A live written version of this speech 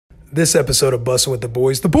This episode of Bussin' with the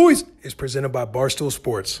Boys, is presented by Barstool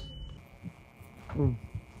Sports.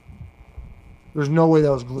 There's no way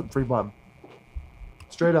that was a gluten-free bun.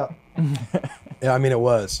 Straight up. Yeah, I mean, it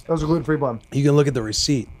was. That was a gluten-free bun. You can look at the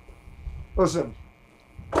receipt. Listen.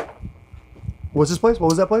 What's this place? What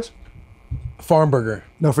was that place? Farm Burger.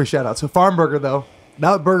 No free shout-out. So Farm Burger, though.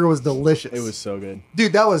 That burger was delicious. It was so good.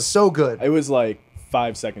 Dude, that was so good. It was like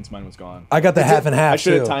 5 seconds. Mine was gone. I got the half and half, I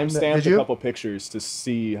should have too. timestamped Did you? a couple pictures to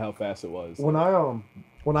see how fast it was. When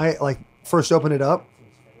I like first opened it up,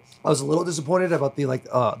 I was a little disappointed about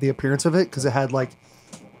the appearance of it because it had like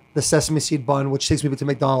the sesame seed bun, which takes me to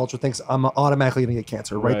McDonald's, which thinks I'm automatically gonna get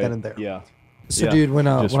cancer right then and there. Yeah. So, Yeah. dude, when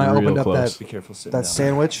I Just opened real up close. that Be careful sitting that down.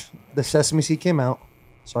 sandwich, the sesame seed came out.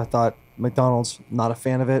 So I thought McDonald's, not a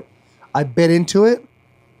fan of it. I bit into it.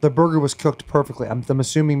 The burger was cooked perfectly. I'm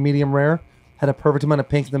assuming medium rare. Had a perfect amount of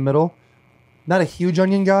pink in the middle. Not a huge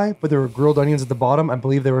onion guy, but there were grilled onions at the bottom. I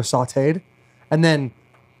believe they were sauteed. And then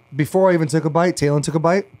before I even took a bite, Talon took a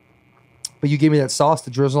bite. But you gave me that sauce to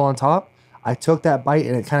drizzle on top. I took that bite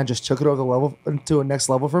and it kind of just took it over the level to a next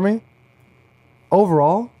level for me.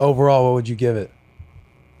 Overall, What would you give it?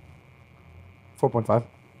 4.5.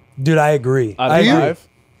 Dude, I agree. Out I of agree.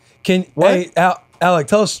 5? Hey, Alec,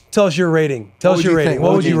 tell us your rating. Tell us your rating.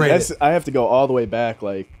 What would you rate it? I have to go all the way back.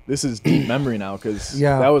 Like, this is deep memory now because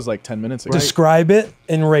that was like 10 minutes ago. Describe it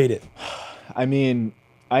and rate it. I mean,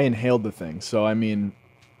 I inhaled the thing. So, I mean,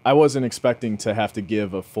 I wasn't expecting to have to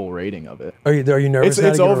give a full rating of it. Are you nervous? It's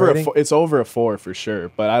now to give over a rating? it's over a 4 for sure,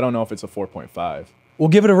 but I don't know if it's a 4.5. Well,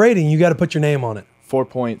 give it a rating. You got to put your name on it.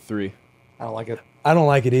 4.3. I don't like it. I don't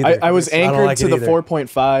like it either. I was I don't anchored like to it the either.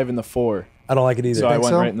 4.5 and the 4. I don't like it either. So I went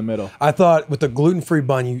so? right in the middle. I thought with the gluten-free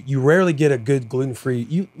bun, you rarely get a good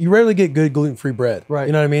gluten-free. You rarely get good gluten-free bread. Right.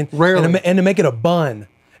 You know what I mean? Rarely. And to make it a bun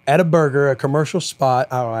at a burger, a commercial spot.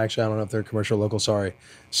 Oh, actually, I don't know if they're commercial local. Sorry,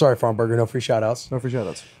 Farm Burger. No free shout-outs. No free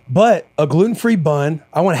shout-outs. But a gluten-free bun,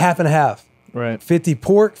 I want half and half. Right. 50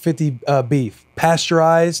 pork, 50 beef.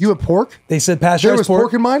 Pasteurized. You have pork? They said There pasteurized was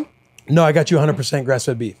pork in mine? No, I got you 100%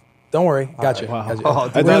 grass-fed beef. Don't worry. Got you. Wow. Got you. Oh,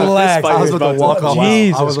 dude. Relax. I was about to walk off.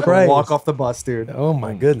 Jesus I was about Christ. to walk off the bus, dude. Oh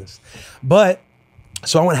my goodness. But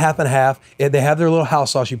so I went half and half. They have their little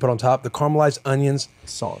house sauce you put on top, the caramelized onions.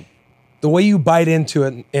 Solid. The way you bite into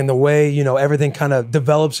it and the way, everything kind of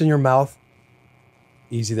develops in your mouth.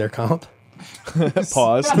 Easy there, comp.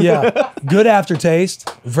 Pause. Yeah. Good aftertaste.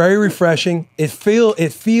 Very refreshing. It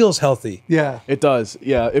feels healthy. Yeah. It does.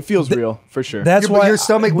 Yeah, it feels real for sure. That's But why your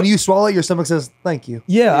stomach, when you swallow it, your stomach says, thank you.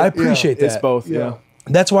 Yeah, I appreciate that. It's both. Yeah.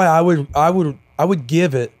 That's why I would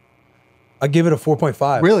give it. I give it a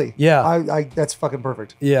 4.5. Really? Yeah. I that's fucking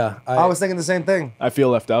perfect. Yeah. I was thinking the same thing. I feel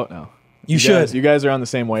left out now. You should. You guys are on the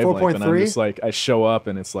same wavelength, and I'm 4.3? just like, I show up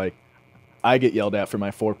and it's like, I get yelled at for my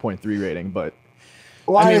 4.3 rating, but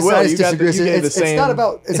Well, I mean, Will, just you got the- disagree. you gave the It's same-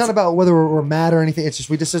 not about whether we're mad or anything. It's just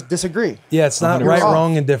we just disagree. Yeah, it's not 100%. right, Off.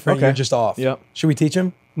 wrong, and different. Okay. You're just off. Yep. Should we teach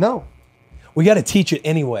him? No. We got to teach it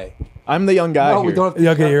anyway. I'm the young guy No, here. we don't have to.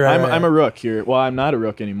 Okay, you're right. I'm a rook here. Well, I'm not a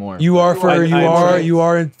rook anymore. You are for I- you I'm are right. you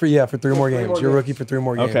are in for 3 more games. more You're a games. rookie for 3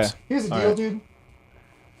 more games. Okay. Here's the All deal, right. dude.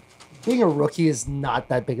 Being a rookie is not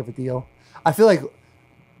that big of a deal. I feel like,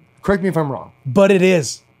 correct me if I'm wrong. But it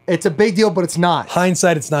is. It's a big deal, but it's not.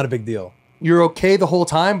 Hindsight, it's not a big deal. You're okay the whole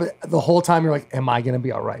time, but the whole time you're like, am I going to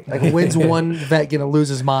be all right? Like, when's one vet going to lose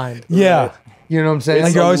his mind? Yeah. You know what I'm saying? Like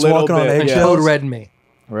It's you're a always little walking on bit, And yeah. eggshells. code red me.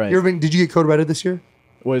 Right. Did you get code redded this year?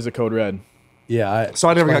 What is a code red? Yeah. So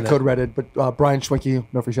I never got explain code redded, but Brian Schwinke,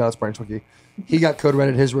 no free shout-outs, Brian Schwinke, he got code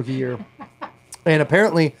redded his rookie year. And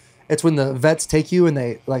apparently it's when the vets take you and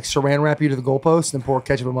they like saran wrap you to the goalpost and pour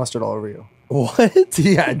ketchup and mustard all over you. that. What?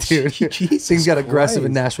 Yeah, dude. Jesus Things got aggressive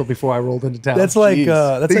in Christ. Nashville before I rolled into town. That's like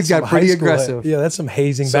Jeez. that's Things like got some pretty high school- aggressive. Yeah, that's some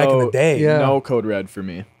hazing back in the day. yeah. No code red for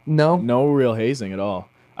me. no. No real hazing at all.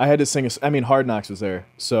 I had to sing Hard Knocks was there,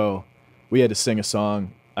 so we had to sing a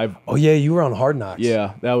song. Oh yeah, you were on Hard Knocks.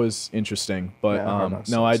 Yeah, that was interesting. But Yeah, Hard Knocks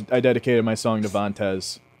no, I sucks. dedicated my song to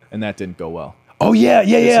Vontez, and that didn't go well. Oh yeah.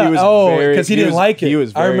 He was Oh, very- because he he didn't was- like it. he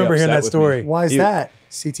was I very remember hearing upset that with me. story. Why is You- that?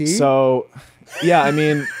 CTE? So, yeah, I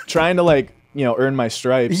mean, trying to like earn my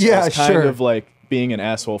stripes. Yeah, is kind sure. of like being an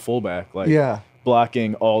asshole fullback, like Yeah.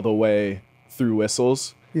 blocking all the way through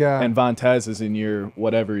whistles. Yeah. And Vontez is in year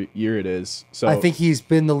whatever year it is. So I think he's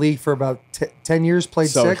been in the league for about 10 years, played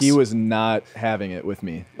so. 6. He was not having it with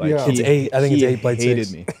me. Like Yeah. he, It's 8. I think it's he 8 played hated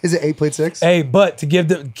 6. me. Is it 8, played 6? Hey, but to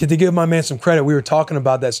give my man some credit, we were talking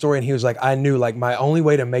about that story, and he was like, I knew like my only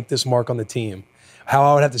way to make this mark on the team, how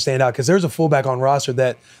I would have to stand out, because there's a fullback on roster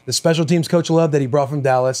that the special teams coach loved that he brought from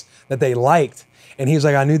Dallas that they liked, and he was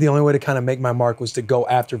like, I knew the only way to kind of make my mark was to go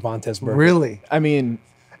after Vontez Burfict. Really? I mean,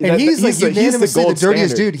 And he's like unanimously the gold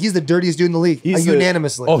dirtiest standard. dude. He's the dirtiest dude in the league. He's the-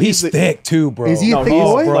 Unanimously. Oh, he's thick too, bro. Is he a thick he's,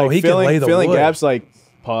 boy? Bro, he can lay the filling wood. gaps like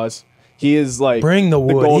pause. He is like Bring the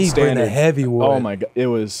wood. gold He's bring the standard. heavy wood. Oh my god, it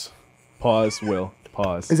was pause. Will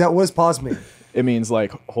pause. Is that what does pause mean? It means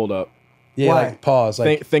like hold up. Yeah, Why? like pause.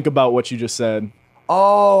 Like Think about what you just said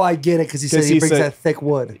Oh, I get it because he said 'Cause he he brings said- that thick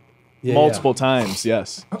wood. yeah, multiple times.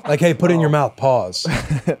 Yes, yeah. Like, hey, put it in your mouth. Pause.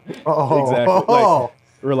 Oh, exactly. Like,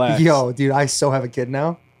 relax. yo, dude, I so have a kid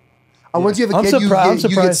now. Once you have a I'm kid, you surprised-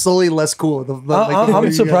 get slowly less cool.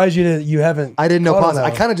 I'm surprised you haven't. I didn't know caught on pause. that I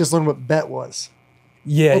one. kind of just learned what bet was.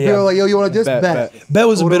 Yeah, People are yeah. like, yo, you want to do this? Bet. Bet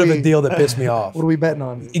was a What bit are of a we- deal that pissed me off. What are we betting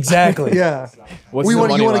on? Exactly. Yeah. What's You the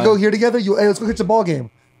want money to line? go here together? Hey, let's go catch a ball game.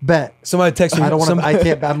 Bet. Somebody text me. I don't want to. I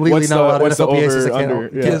can't. I'm legally What's not the- allowed what's the NFLPA since I over, can't. under?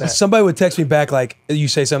 can't Yeah. bet. Somebody would text me back like you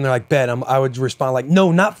say something like bet. I would respond like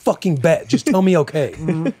no, not fucking bet. Just tell me okay.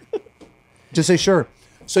 Just say sure.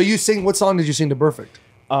 So you sing. What song did you sing to Perfect?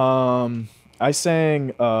 I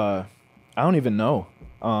sang. I don't even know.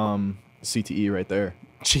 CTE right there.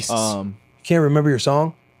 Jesus. Can't remember your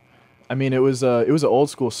song. I mean, it was an old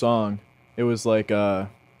school song. It was like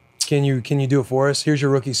Can you do it for us? Here's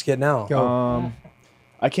your rookie skit now. Go.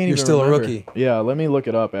 I can't You're even still a remember. rookie. Yeah, let me look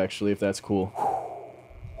it up actually if that's cool.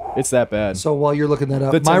 It's that bad. So while you're looking that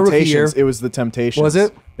up, The my rookie year. Temptations. It was the Temptations. Was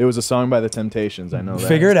it? It was a song by the Temptations. I know that.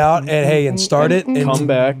 Figure it out and hey, and start it and Come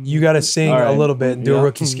back. You got to sing All a right. little bit and do a Yeah.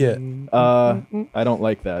 rookie skit. I don't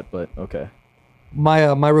like that, but okay. My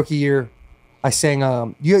rookie year, I sang.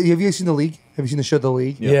 Have you seen The League? Have you seen the show The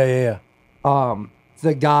League? Yeah, yeah, yeah.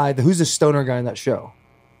 The guy, who's the stoner guy in that show?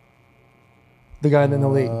 The guy in the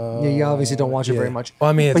league. Yeah, you obviously don't watch it yeah. very much. Well,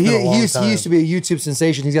 I mean, it's but been a long he used time. to be a YouTube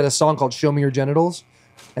sensation. He's got a song called "Show Me Your Genitals,"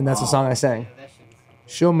 and that's the song I sang.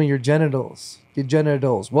 Show me your genitals. Your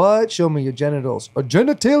genitals. What? Show me your genitals. Or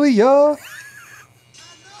genitalia.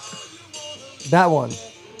 That one.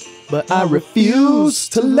 But I refuse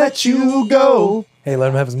to let you go. Hey, let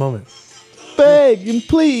him have his moment. Beg and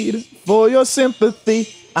plead for your sympathy.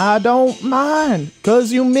 I don't mind,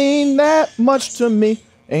 cause you mean that much to me.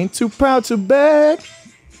 Ain't too proud to beg.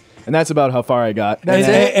 And that's about how far I got. And,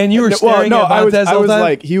 and you were staring at I was, Montez I all was the time?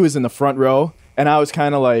 like, he was in the front row, and I was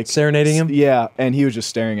kind of like Serenading him? Yeah, and he was just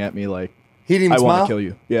staring at me like, He didn't even I smile. want to kill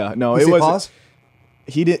you. Yeah, no, You it say wasn't. pause?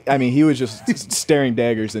 He did. I mean, he was just staring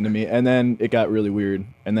daggers into me, and then it got really weird,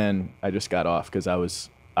 and then I just got off because I was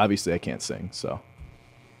obviously I can't sing, so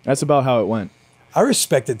that's about how it went. I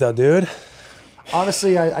respect it though, dude.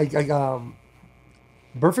 Honestly,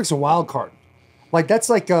 Perfect's a wild card. Like that's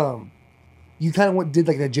like you kind of did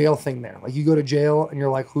like the jail thing there. Like you go to jail and you're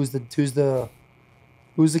like, who's the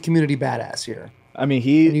community badass here? I mean,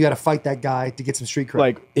 And you got to fight that guy to get some street cred.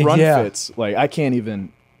 like run Yeah. fits. Like I can't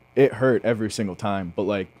even. It hurt every single time, but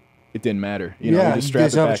like it didn't matter. You know, Yeah, you just you strap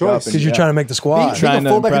just it have a back choice. up. Because you're trying to make the squad being trying a to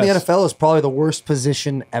fullback in the impress. NFL is probably the worst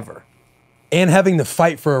position ever. and having to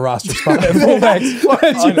fight for a roster spot at fullback.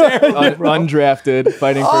 undrafted,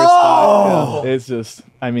 fighting for a spot. Yeah, it's just.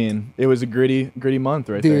 I mean, it was a gritty month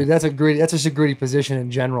right Dude, there. that's just a gritty position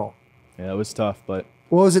in general. Yeah, it was tough, but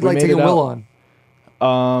What was it We like made taking it Will out.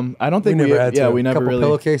 on? I don't think never had to. we never Couple really.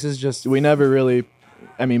 pillowcases, just We never really.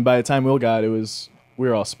 I mean, by the time Will got, we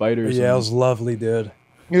were all spiders. Yeah, it and- was lovely, dude.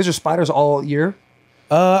 you guys are spiders all year.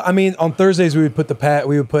 I mean, on Thursdays we would put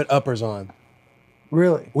uppers on.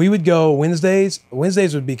 Really? We would go Wednesdays.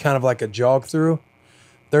 Wednesdays would be kind of like a jog through.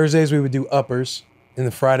 Thursdays we would do uppers, and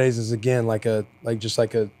the Fridays is again like a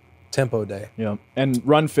tempo day. Yeah, and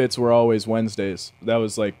run fits were always Wednesdays. That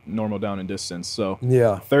was like normal down and distance. So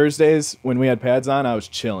Yeah. Thursdays when we had pads on, I was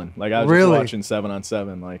chilling. Like I was Really? just watching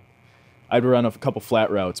 7-on-7. Like I'd run a couple flat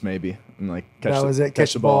routes maybe, and like catch That the, was it,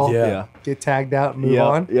 catch the ball. Yeah. Get tagged out and move Yep,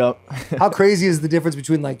 on. Yep. How crazy is the difference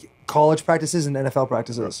between like college practices and NFL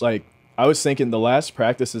practices? Like I was thinking the last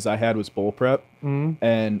practices I had was bowl prep,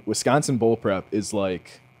 and Wisconsin bowl prep is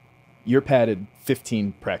like you're padded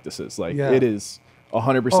 15 practices. Like Yeah. it is 100%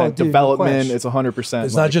 Oh, dude, no development. question. It's 100%.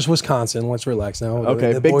 It's like, not just Wisconsin. Let's relax now.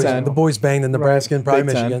 Okay, the Big boys, Ten. The boys banged in Nebraska and probably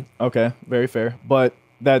Big Ten. Michigan. Okay, very fair. But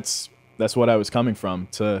that's what I was coming from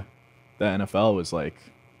to the NFL was like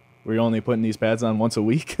we're only putting these pads on once a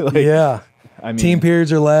week. Like Yeah. I mean Team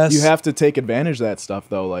periods are less. you have to take advantage of that stuff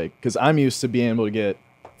though, like because I'm used to being able to get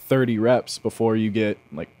 30 reps before you get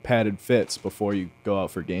like padded fits before you go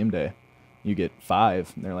out for game day. You get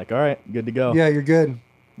 5 and they're like, all right, good to go. Yeah, you're good. And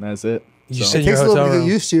that's it. You So- said It your takes a little hotel bit to room.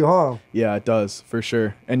 get used to, huh? Yeah, it does for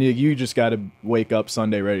sure. And you just got to wake up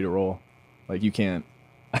Sunday ready to roll. Like you can't.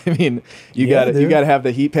 I mean, you Yeah, got dude. to have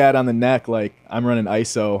the heat pad on the neck. Like I'm running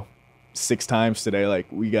ISO 6 times today. Like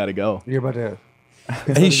we got to go. You're about to.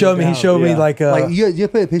 He showed me Yeah. like Like you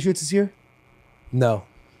play the Patriots this year? no.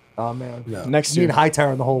 Oh man. Next Me year. and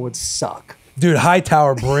Hightower in the hole would suck. Dude,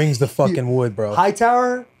 Hightower brings the fucking wood, bro.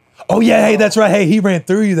 Hightower? Oh yeah, hey, that's right. Hey, he ran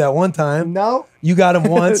through you that one time. No. You got him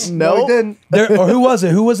once. No, he didn't. Or who was it?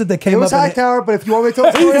 Who was it that came It was up? Hightower, but if you want me to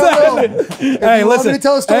tell the story, I will. Hey, you want me to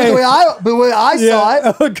tell the story the way I saw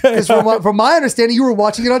it. Okay. Because from my understanding, you were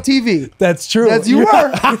watching it on TV. That's true. You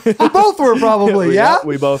were. We both were probably, yeah?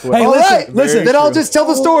 We both were. Hey, All listen, right. listen. Then I'll just tell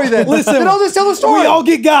the story then. Listen, I'll just tell the story. We all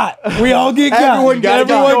get got. We all get got. Everyone gets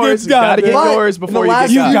got. Everyone gets got. Gotta get But yours in the before you last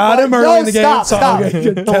get You few got him early in the game. Stop, So, stop. okay,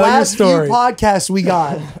 The tell your last few story. podcasts we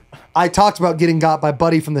got, I talked about getting got by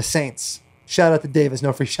Buddy from the Saints. Shout out to Davis.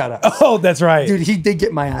 No free shout outs. Oh, that's right. Dude, he did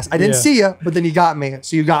get my ass. I didn't Yeah. see you, but then you got me.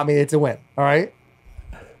 So you got me. It's a win. All right.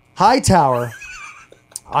 Hightower.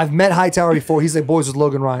 I've met Hightower before. He's like boys with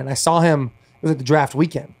Logan Ryan. I saw him. It was at the draft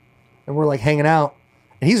weekend, and we're like hanging out.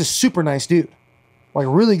 And he's a super nice dude, like a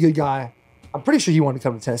really good guy. I'm pretty sure he wanted to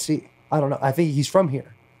come to Tennessee. I don't know. I think he's from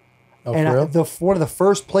here. Oh, And for real? one of the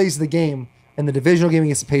first plays of the game in the divisional game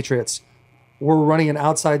against the Patriots, we're running an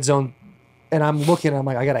outside zone, and I'm looking, and I'm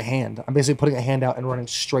like, I got a hand. I'm basically putting a hand out and running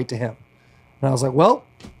straight to him. And I was like, well,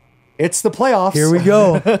 it's the playoffs. Here we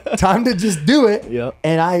go. Time to just do it. Yep.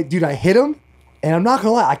 And I hit him, and I'm not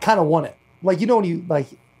gonna lie, I kind of won it. Like, you know when you like,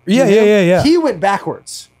 Yeah, you hit him? yeah. He went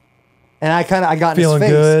backwards, and I got in Feeling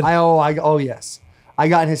his face. good. Oh yes, I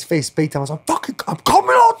got in his face big time. I was like, I'm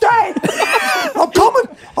coming all day.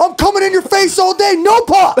 I'm coming in your face all day. No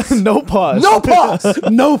pause. No pause. No pause.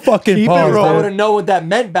 No fucking Keep it pause. rolling. I would dude. have known what that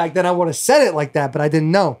meant back then. I would have said it like that, but I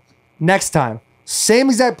didn't know. Next time, same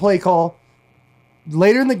exact play call.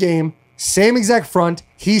 Later in the game, same exact front.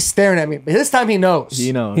 He's staring at me, but this time he knows.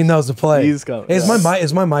 He knows. He knows the play. He's coming. Hey,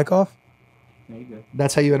 is my mic off?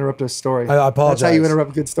 That's how you interrupt a story. I apologize. That's how you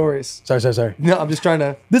interrupt good stories. Sorry. No, I'm just trying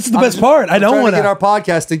to. This is the best part. I don't trying want to get our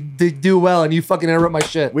podcast to do well, and you fucking interrupt my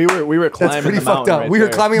shit. We were climbing That's pretty the fucked mountain up. right we were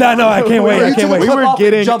there. climbing. No, no, I can't wait. You I took can't the wait. We clip were off and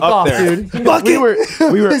getting jumped up off, there.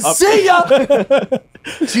 dude. We were up. See ya.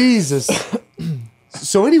 Jesus.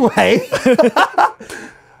 So anyway,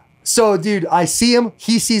 so dude, I see him.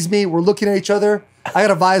 He sees me. We're looking at each other. I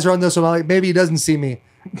got a visor on this, so I'm like, maybe he doesn't see me.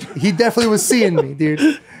 He definitely was seeing me,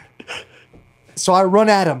 dude. So I run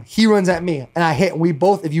at him. He runs at me, and I hit. And we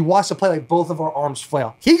both, if you watch the play, like both of our arms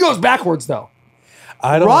flail. He goes backwards though.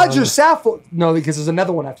 I don't Roger know. Saffold. No, because there's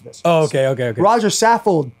another one after this. Oh, okay. Roger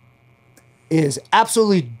Saffold is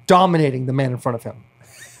absolutely dominating the man in front of him.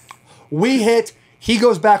 We hit. He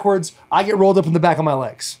goes backwards. I get rolled up in the back of my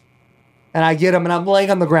legs. And I get him, and I'm laying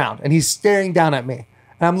on the ground, and he's staring down at me.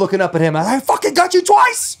 And I'm looking up at him. I fucking got you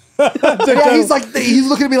twice. Yeah, he's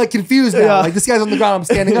looking at me like confused now. Yeah. Like, this guy's on the ground. I'm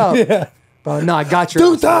standing up. Yeah. But no, I got you.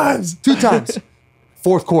 2 times. 2 times.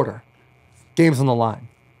 Fourth quarter. Game's on the line.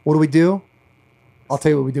 What do? I'll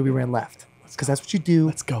tell you what we did. We ran left. Because that's what you do.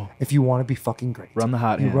 Let's go. If you want to be fucking great. Run the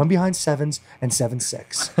hot You hand. run behind 7s and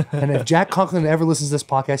 7-6. And if Jack Conklin ever listens to this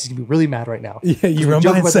podcast, he's going to be really mad right now. Yeah, you We run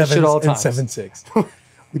joke behind about that shit 7s all the and time. 7-6.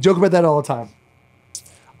 We joke about that all the time.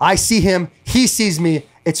 I see him. He sees me.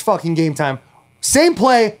 It's fucking game time. Same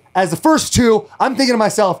play as the first 2. I'm thinking to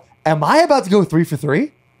myself, am I about to go 3 for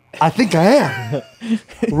 3? I think I am.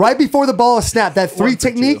 Right before the ball is snapped, that 3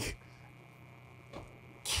 technique.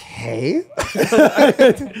 Okay.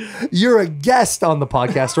 You're a guest on the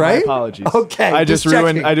podcast, My right? apologies. Okay. I just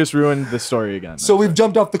checking. ruined the story again. So we've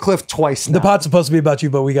jumped off the cliff twice now. The pod's supposed to be about you,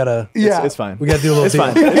 but we gotta. yeah. it's fine. We gotta do a little. It's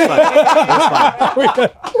fine. deal. It's fine.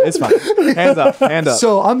 It's fine. Hands up. Hand up.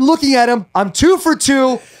 So I'm looking at him. I'm 2 for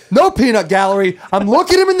 2. No peanut gallery. I'm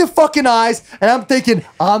looking him in the fucking eyes, and I'm thinking,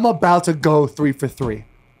 I'm about to go 3 for 3.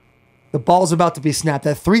 The ball's about to be snapped.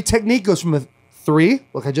 That 3 technique goes from a 3,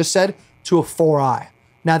 like I just said, to a 4-eye.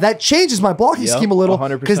 Now that changes my blocking Yep, scheme a little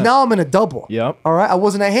 100%. because now I'm in a double. Yep. All right. I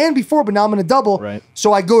wasn't a hand before, but now I'm in a double. Right.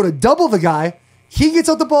 So I go to double the guy. He gets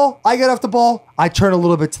off the ball. I get off the ball. I turn a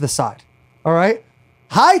little bit to the side. All right.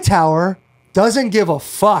 Hightower doesn't give a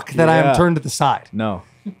fuck that I am Yeah. turned to the side. No.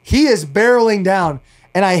 He is barreling down,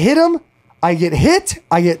 and I hit him. I get hit.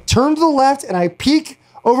 I get turned to the left, and I peek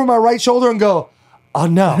over my right shoulder and go, "Oh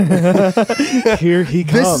no, Here he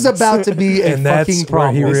comes. this is about to be a And that's fucking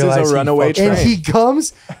where he problem." This is a realized he runaway fucked train. And he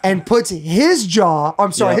comes and puts his jaw,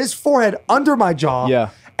 Yeah. his forehead under my jaw, Yeah.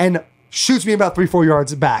 and shoots me about 3-4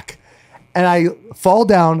 yards back. And I fall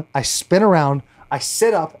down. I spin around. I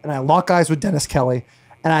sit up, and I lock eyes with Dennis Kelly,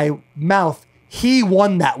 and I mouth, "He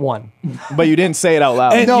won that one." But you didn't say it out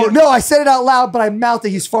loud. No, I said it out loud, but I mouthed it.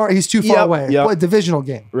 He's too far Yep, away. yep. What, a divisional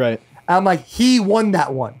game. Right. And I'm like, he won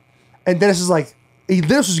that one. And Dennis is like,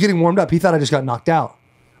 Dennis was getting warmed up. He thought I just got knocked out.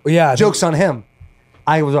 Well, yeah. I think- Joke's on him.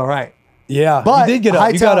 I was all right. Yeah. But you did get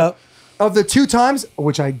up. You got Hightower- up. Of the 2 times,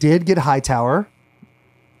 which I did get Hightower,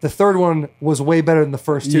 The third one was way better than the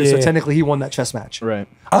first two, so Yeah. technically he won that chess match. Right.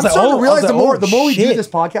 I'm starting to realize the more we do shit. this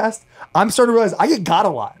podcast, I'm starting to realize I get got a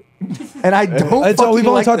lot, and I don't. We've only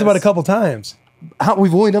like talked about it a this. couple times.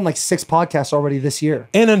 We've only done like 6 podcasts already this year.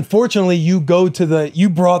 And unfortunately, you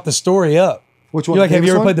brought the story up. Which one? You're like, have you Davis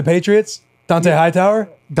ever one? played the Patriots? Dante Hightower?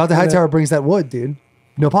 Dante Hightower brings that wood, dude.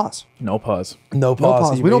 No pause. No pause. No No pause.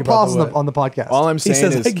 pause. He We don't brought pause the wood. on the podcast. All I'm He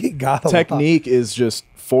saying says, I is get got a lot. technique is just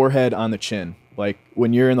forehead on the chin. Like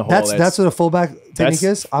when you're in the hole. that's what a fullback technique that's-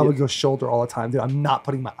 is. I would go shoulder all the time, dude. I'm not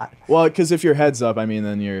putting my. Well, because if your head's up, I mean,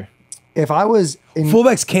 then you're. If I was in,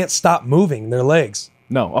 Fullbacks can't stop moving their legs.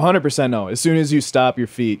 No, 100% no. As soon as you stop your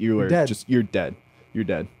feet, you're dead. you're dead. You're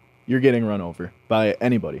dead. You're getting run over by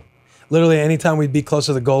anybody. Literally, anytime we'd be close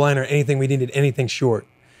to the goal line or anything, we needed anything short.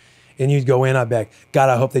 And you'd go in, I'd be like, God,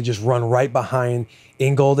 I hope they just run right behind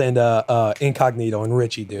Ingold and Incognito and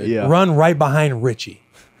Richie, dude. Yeah. Run right behind Richie.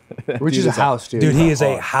 Richie's a house, dude. Dude, he is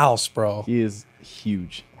a house, bro. He is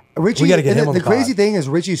huge. Richie, We gotta get and him on the the crazy pod. thing is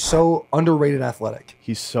Richie's so underrated athletic.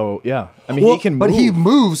 He's so I mean, Well, he can. But move. he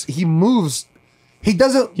moves. He moves. He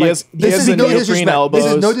doesn't. He has this is the no neoprene disrespect. elbows.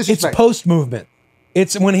 This is no It's It's disrespect. post movement.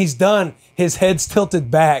 It's when he's done, his head's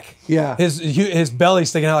tilted back. Yeah. His belly's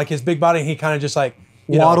sticking out, like his big body. He kind of just like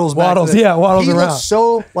Waddles back. waddles. to the- Yeah, waddles he around. looks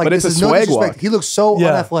so like. But This it's is a no swag disrespect. walk. He looks so Yeah.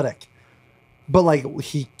 unathletic, but like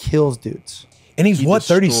he kills dudes. and he's He what,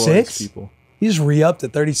 destroys 36? people. He just re-upped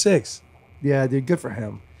at 36. Yeah, dude, good for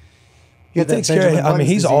him. He takes care of, I mean,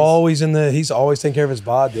 he's always taking care of his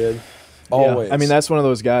bod, dude. Always. Yeah. I mean, that's one of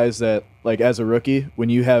those guys that, like, as a rookie, when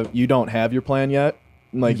you don't have your plan yet,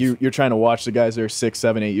 like you're trying to watch the guys that are 6,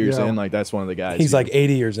 7, 8 years Yeah. in. Like that's one of the guys. he's like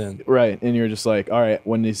 80 years in. right, and you're just like, all right,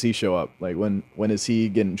 when does he show up? Like when is he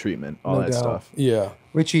getting treatment? All No that doubt. stuff. Yeah.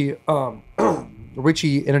 Richie.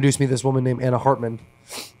 Richie introduced me to this woman named Anna Hartman,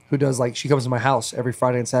 who does she comes to my house every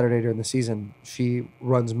Friday and Saturday during the season. She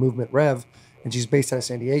runs Movement Rev, and she's based out of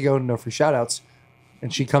San Diego. No free shout outs.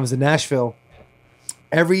 And she comes to Nashville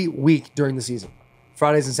every week during the season,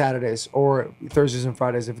 Fridays and Saturdays, or Thursdays and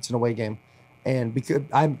Fridays if it's an away game. And because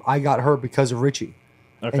I got her because of Richie,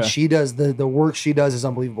 Okay. and she does the work she does is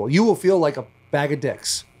unbelievable. You will feel like a bag of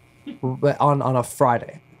dicks on a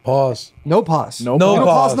Friday. Pause. No pause. No You pause. don't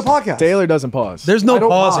pause in the podcast. Taylor doesn't pause. There's I no don't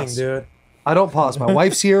pausing, pause. dude. I don't pause. My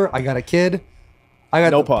wife's here. I got a kid. I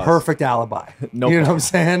got No the pause. perfect alibi. No you know what I'm pause.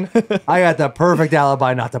 saying? I got the perfect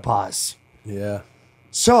alibi not to pause. Yeah.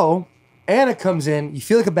 So Anna comes in. You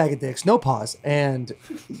feel like a bag of dicks. No pause. And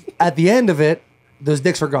at the end of it, those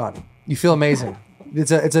dicks are gone. You feel amazing.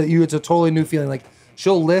 It's a totally new feeling. Like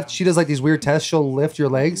she'll lift. She does like these weird tests. She'll lift your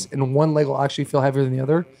legs, and one leg will actually feel heavier than the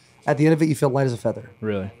other. At the end of it, you feel light as a feather,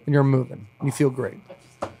 Really? and you're moving. And you feel great.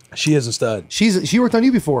 She is a stud. She worked on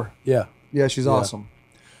you before. Yeah. Yeah, she's awesome.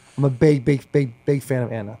 I'm a big fan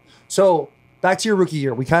of Anna. So back to your rookie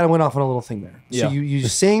year, we kind of went off on a little thing there. So Yeah.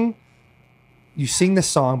 you sing this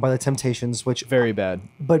song by the Temptations, which Very bad.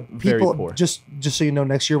 but very people poor. just so you know,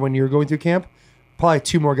 next year when you're going through camp, probably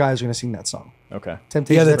 2 more guys are going to sing that song. Okay.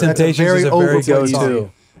 Temptations. Yeah, the that's a Temptations is a very overplayed song.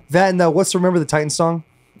 go-to. That and what's Remember the Titans song?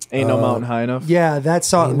 Ain't no mountain high enough. Yeah, that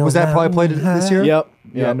song Ain't no was that probably played mountain this high. year. Yep.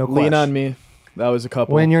 Yeah, Yep. no Lean question. on me. That was a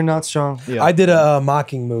couple. When you're not strong. Yeah. I did a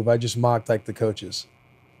mocking move. I just mocked like the coaches.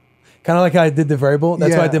 Kind of like I did the variable.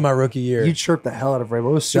 That's what I Yeah. did my rookie year. You chirped the hell out of Ray. It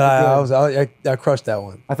was super I good. crushed that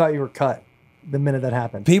one. I thought you were cut the minute that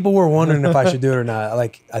happened. People were wondering if I should do it or not.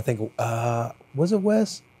 Like, I think, was it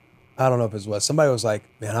Wes? I don't know if it's Wes. Somebody was like,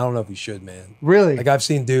 man, I don't know if you should, man. Really? Like, I've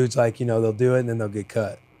seen dudes like, they'll do it and then they'll get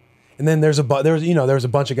cut. And then there was a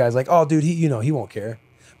bunch of guys like, oh, dude, he won't care.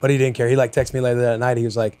 But he didn't care. He like texted me later that night. He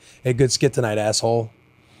was like, hey, good skit tonight, asshole.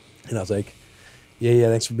 And I was like, yeah,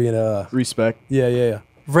 thanks for being Respect. yeah.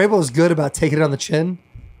 Vrabel is good about taking it on the chin,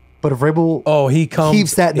 but if Vrabel Oh, he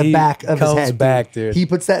keeps that in the he back of his comes head, back, dude. he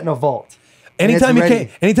puts that in a vault. And it's Anytime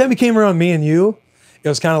ready. he came around me and you, it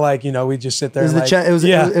was kind of like, we just sit there. It was,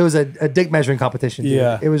 and like, it was a dick measuring competition. Dude.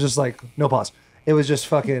 Yeah. It was just like, no pause. It was just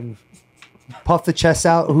fucking puff the chest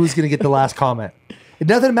out. Who's going to get the last comment? It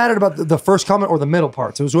doesn't matter about the first comment or the middle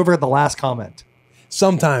parts. It was whoever got the last comment.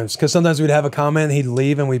 Sometimes, because sometimes we'd have a comment, and he'd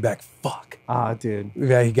leave, and we'd be like, fuck. Ah, dude.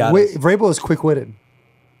 Yeah, he got it. Vrabel is quick-witted.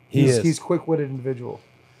 He is. He's a quick-witted individual.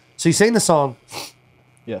 So you sang the song.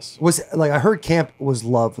 Yes. Was like I heard camp was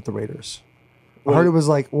love with the Raiders. I heard it was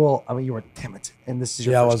like, well, I mean, you were damn it, and this is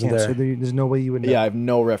your Yeah, I first wasn't camp, there. so there's no way you would know. Yeah, I have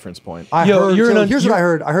no reference point. I Yo, heard. you're So an- here's what you're- I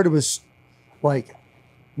heard. I heard it was like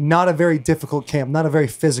not a very difficult camp, not a very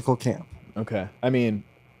physical camp. Okay. I mean,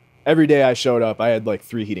 every day I showed up, I had like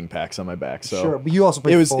 3 heating packs on my back. So Sure, but you also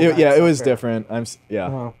played it was fullback, it so was fair. different. Yeah.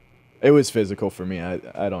 Uh-huh. It was physical for me. I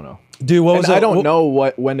don't know. Dude, what was And it? I don't know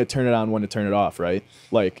when to turn it on, when to turn it off, right?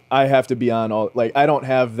 Like, I have to be on all, like, I don't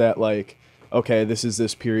have that, like, okay, this is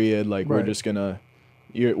this period, like, we're just gonna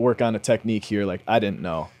work on a technique here. Like, I didn't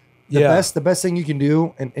know. The best thing you can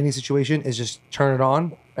do in any situation is just turn it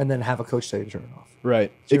on and then have a coach tell you to turn it off. Right.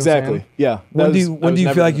 See what I'm Exactly. saying? Yeah. When do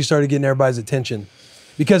you feel like you started getting everybody's attention?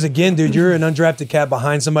 Because again, dude, you're an undrafted cat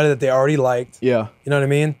behind somebody that they already liked. Yeah. You know what I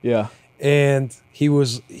mean? Yeah. And he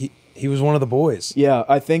was one of the boys. Yeah.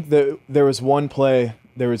 I think that there was one play,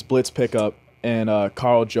 there was blitz pickup, and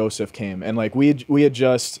Carl Joseph came, and like we had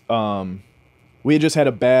just had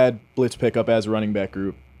a bad blitz pickup as a running back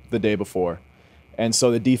group the day before, and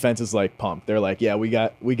so the defense is like pumped. They're like, yeah, we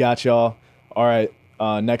got y'all. All right.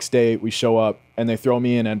 Next day we show up and they throw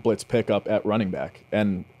me in and blitz pickup at running back,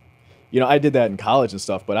 and I did that in college and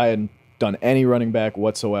stuff, but I hadn't done any running back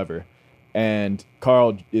whatsoever. And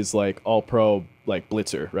Carl is like all pro, like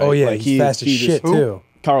blitzer, right? Oh yeah, like he's fast as shit too.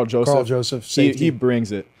 Carl Joseph. Carl Joseph, safety. He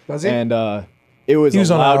brings it. Does he? And it was He was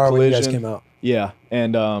a on loud IR when you guys collision. came out. Yeah,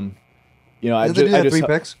 and I Did they do that just 3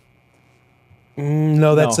 picks?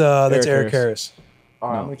 No, that's Eric Eric Harris. Harris. All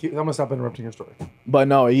right, I'm gonna stop interrupting your story. But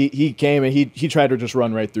no, he came and he tried to just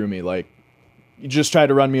run right through me. Like, he just tried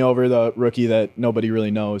to run me over, the rookie that nobody really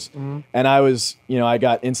knows. Mm-hmm. And I was, I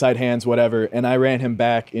got inside hands, whatever, and I ran him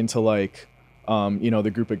back into like,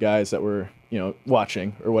 the group of guys that were,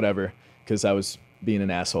 watching or whatever, because I was being an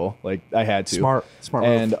asshole. Like, I had to. Smart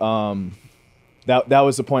And move. that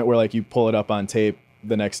was the point where like you pull it up on tape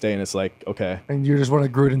the next day and it's like, okay. And you're just one of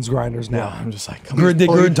Gruden's grinders now. Yeah, I'm just like, come on. Did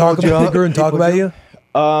Gruden talk about you?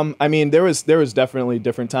 I mean, there was definitely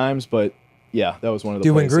different times, but yeah, that was one of the.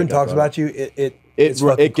 Dude, when plays that Gruden got talks brought about up. you,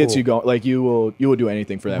 it gets cool. you going. Like, you will do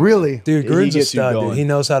anything for that. Really? Dude, He Gruden's a gets you stud, dude. going. He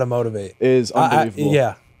knows how to motivate. It is unbelievable.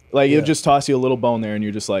 Yeah. Like, Yeah. he'll just toss you a little bone there, and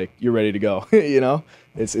you're just like, you're ready to go.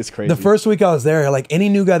 It's crazy. The first week I was there, like any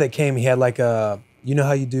new guy that came, he had like you know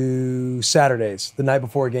how you do Saturdays, the night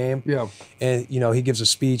before a game? Yeah. And, he gives a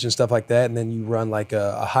speech and stuff like that, and then you run like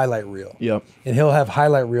a highlight reel. Yep. And he'll have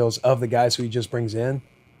highlight reels of the guys who he just brings in.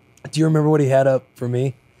 Do you remember what he had up for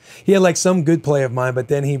me? He had like some good play of mine, but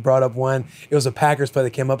then he brought up one. It was a Packers play that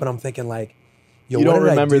came up, and I'm thinking like, yo, You what don't did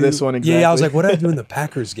I remember do? this one exactly. Yeah, I was like, what did I do in the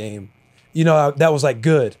Packers game? That was like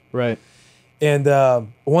good. Right. And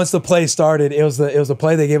once the play started, it was the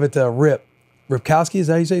play they gave it to Ripkowski. Is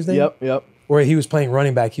that how you say his name? Yep. Where he was playing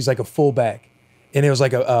running back. He's like a fullback, and it was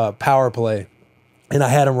like a power play. And I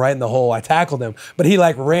had him right in the hole. I tackled him, but he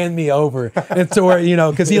like ran me over. And so where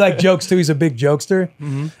because he like jokes too. He's a big jokester,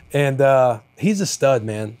 and he's a stud,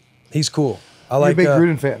 man. He's cool. I like You're a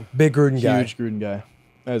big Gruden fan. Big Gruden guy. Huge Gruden guy.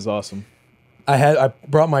 That is awesome. I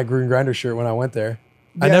brought my Gruden Grinder shirt when I went there.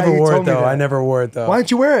 I Yeah, never you wore it told me though. that. I never wore it though. Why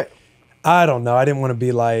didn't you wear it? I don't know. I didn't want to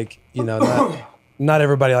be like, not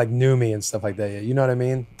everybody like knew me and stuff like that yet. You know what I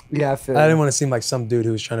mean? Yeah, I feel I didn't want to seem like some dude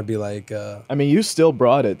who was trying to be like. I mean, you still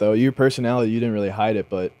brought it though. Your personality, you didn't really hide it,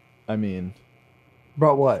 but I mean,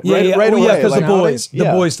 Brought what? Yeah, right away. away, Because like the boys, nowadays?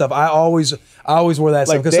 Yeah. boys stuff. I always wore that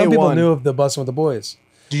stuff Like because some day people one. knew of the Bussin' with the boys.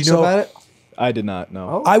 Do you So- know about it? I did not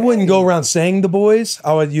know. I wouldn't go around saying the boys.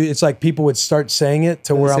 It's like people would start saying it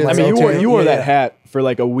to where I'm say like, I mean, okay, you wore yeah, that hat for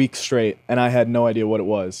like a week straight, and I had no idea what it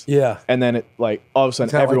was. Yeah. And then it like all of a sudden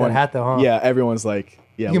It's kinda like everyone that hat though, huh? Yeah, everyone's like,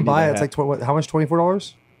 yeah, You we can need buy that it. It's hat. like how much?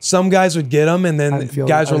 $24? Some guys would get them, and I then didn't feel-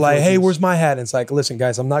 guys I were didn't like, feel "Hey, juice. where's my hat?" And it's like, "Listen,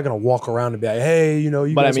 guys, I'm not gonna walk around and be like, hey, you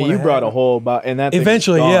But I guys mean, want you brought hat? a whole and that thing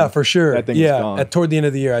Eventually, is gone. yeah, for sure. That thing yeah, is gone. toward the end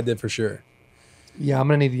of the year, I did for sure. Yeah, I'm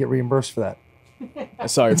gonna need to get reimbursed for that.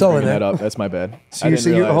 Sorry It's for all in bringing that there. up. That's my bad. So I you're, didn't so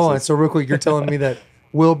you're realize hold on. it's- So real quick, you're telling me that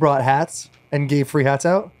Will brought hats and gave free hats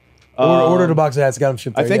out? Ordered a box of hats, got them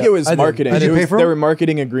shipped I there. think yeah. it was I did. marketing. I Did you did. pay for There them? were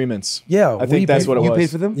marketing agreements. Yeah, I think that's what it was. You paid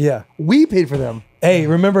for them? Yeah. We paid for them. Hey,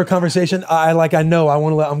 remember a conversation? I'm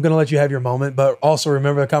gonna let you have your moment, but also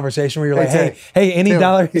remember a conversation where you're like, hey, any Taylor,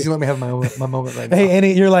 dollar, He's gonna let me have my moment right now.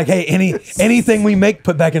 hey, anything we make,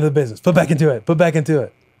 put back into the business, put back into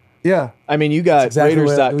it. Yeah. I mean, you got exactly what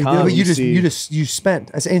we Raiders.com. do. But you you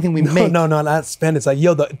spent. I said anything we No, make. no, not spend. It's like,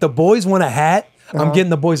 yo, the boys want a hat. I'm getting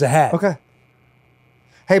the boys a hat. Okay.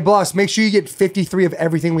 Hey, boss, make sure you get 53 of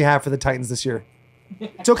everything we have for the Titans this year.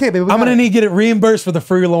 It's okay, baby. I'm gonna need to get it reimbursed for the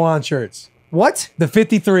free Lawan shirts. What? The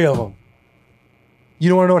 53 of them. You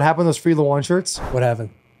don't want to know what happened to those free Lawan shirts? What happened?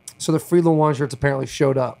 So the free Lawan shirts apparently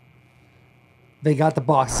showed up. They got the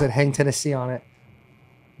box that said Hang Tennessee on it.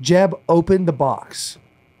 Jeb opened the box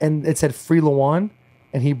and it said free Lawan,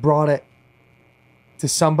 and he brought it to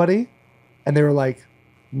somebody and they were like,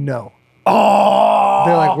 no. Oh,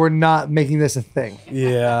 They're like, we're not making this a thing.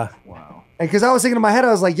 yeah. And because I was thinking in my head, I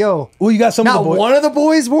was like, yo, Well, you got some of not the boys. one of the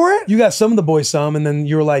boys wore it? You got some of the boys some, and then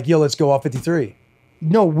you were like, yo, let's go off 53.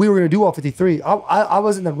 No, we were gonna do all 53. I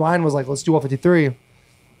wasn't. Then Ryan was like, let's do all 53. I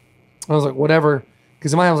was like, whatever.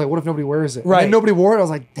 Because in my mind, I was like, what if nobody wears it? Right. And nobody wore it. I was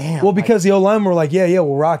like, damn. Well, because the O-line were like, yeah,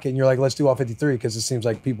 we'll rock it. And you're like, let's do all 53 because it seems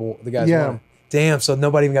like the guys want it. Damn, so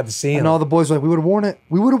nobody even got to see him. And all the boys were like, we would have worn it.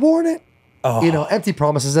 We would have worn it. Oh. You know, empty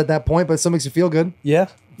promises at that point, but it still makes you feel good. Yeah,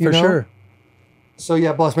 for sure. So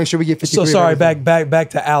yeah, boss, make sure we get 53. So sorry, back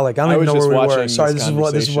to Alec. I don't even know where we were. Sorry, this is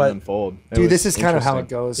what unfold. Dude, this is kind of how it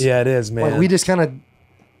goes. Yeah, it is, man. Like, we just kind of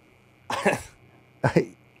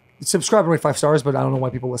subscribe and rate 5 stars, but I don't know why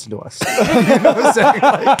people listen to us. You know what I'm saying?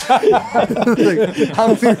 Like,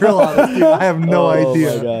 I'm being real honest, dude. I have no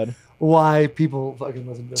idea. Oh my God. Why people fucking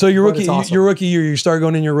listen to us. So your But it's awesome. rookie year, you start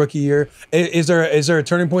going in your rookie year. Is there a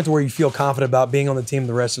turning point to where you feel confident about being on the team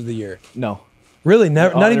the rest of the year? No. Really?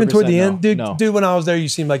 Never, not even toward the 100% end? no. Dude, No. dude, when I was there, you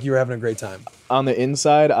seemed like you were having a great time. On the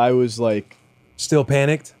inside, I was like Still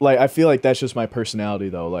panicked? I feel like that's just my personality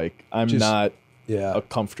though. Like I'm not a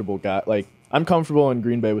comfortable guy. Like I'm comfortable in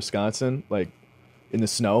Green Bay, Wisconsin, like in the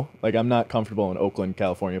snow. Like I'm not comfortable in Oakland,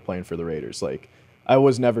 California playing for the Raiders. Like I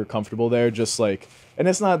was never comfortable there, just like, and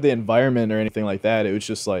it's not the environment or anything like that. It was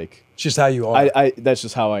just like, It's just how you are. I that's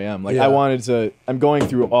just how I am. Like Yeah. I'm going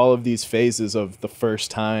through all of these phases of the first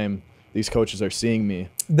time these coaches are seeing me.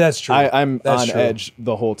 That's true. I'm That's on true. edge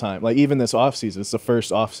the whole time. Like even this offseason, it's the first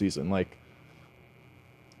offseason. Like,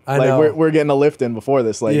 I know. we're getting a lift in before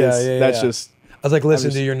this. Like that's just. I was like, listen,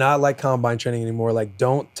 dude, you're not like combine training anymore. Like,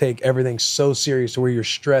 don't take everything so serious to where you're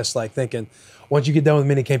stressed, like thinking, once you get done with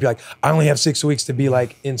minicamp, you're like, I only have 6 weeks to be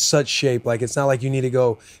like in such shape. Like, it's not like you need to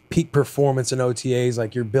go peak performance in OTAs.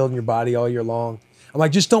 Like, you're building your body all year long. I'm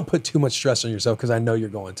like, just don't put too much stress on yourself because I know you're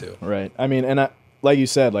going to. Right. I mean, and like you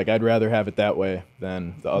said, like I'd rather have it that way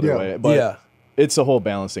than the other Yeah. way. But it's a whole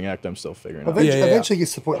balancing act I'm still figuring out. Eventually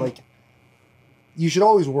gets to the point, like, you should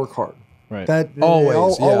always work hard. Right. That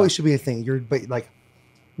always should be a thing. But like,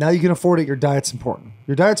 now you can afford it. Your diet's important.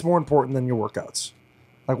 Your diet's more important than your workouts.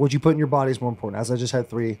 Like what you put in your body is more important. As I just had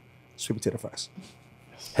 3 sweet potato fries.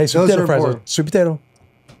 Hey, sweet Those potato are fries. important. Sweet potato.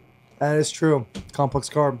 That is true. Complex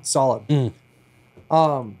carb, solid.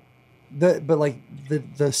 But like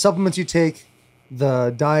the supplements you take,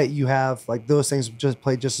 the diet you have, like those things just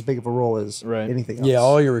play just as big of a role as anything else. Yeah,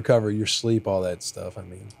 all your recovery, your sleep, all that stuff. I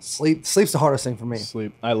mean, sleep's the hardest thing for me.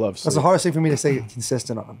 Sleep. I love sleep. That's the hardest thing for me to stay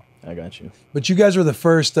consistent on. I got you. but you guys were the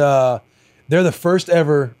first. They're the first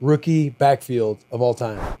ever rookie backfield of all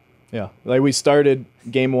time. Yeah. Like we started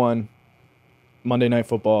game 1, Monday Night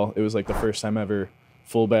Football. It was like the first time ever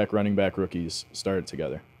fullback, running back rookies started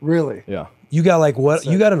together. Really? Yeah. You got like what?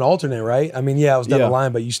 You got an alternate, right? I mean, I was down the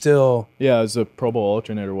line, but you still. Yeah, it was a Pro Bowl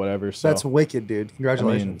alternate or whatever. So That's wicked, dude.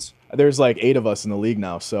 Congratulations. I mean, there's like 8 of us in the league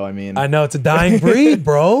now, so I mean, I know it's a dying breed,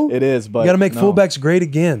 bro. it is, but you got to make fullbacks great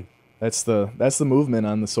again. That's the movement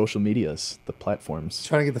on the social medias, the platforms.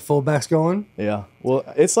 Trying to get the fullbacks going. Yeah. Well,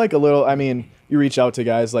 it's like a little. I mean, you reach out to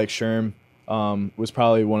guys like Sherm. Was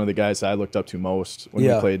probably one of the guys I looked up to most when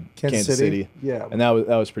we played Kansas City. Yeah. And that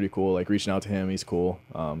was pretty cool. Like reaching out to him, he's cool.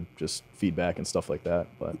 Just feedback and stuff like that.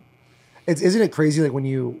 But Isn't it crazy like when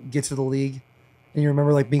you get to the league and you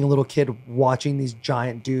remember like being a little kid watching these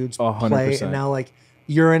giant dudes play, 100%. and now like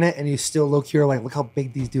you're in it and you still look here like look how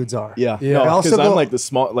big these dudes are. yeah. Yeah. No, Also because I'm go- like the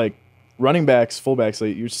small like running backs, fullbacks.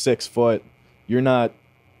 Like you're 6 foot. You're not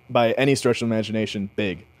by any stretch of the imagination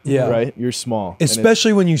big. Yeah. Right. You're small. And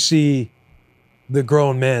Especially when you see the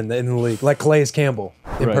grown men in the league, like Calais Campbell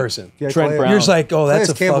in Right. person. Yeah, Trent Clay- Brown. You're just like, oh, that's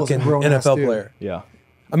a Calais Campbell's a fucking grown-ass NFL dude. player. yeah.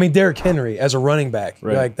 I mean, Derrick Henry as a running back.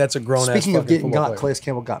 You're Right. like, that's a grown ass Speaking of getting got, player. Calais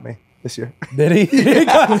Campbell got me this year. Did he? Run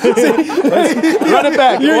it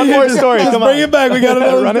back. One more story. Let's Come bring on. it back. We got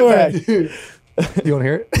another Run story. it back. You want to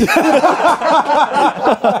hear it?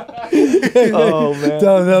 Oh man.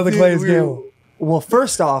 Tell the Calais Dude, Campbell. Well,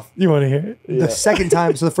 first off, You want to hear it? the second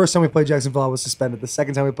time, so the first time we played Jacksonville, I was suspended. The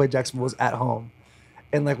second time we played Jacksonville was at home.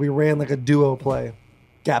 And like we ran like a duo play,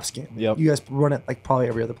 gap scheme. Yep. You guys run it like probably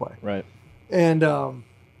every other play. Right. And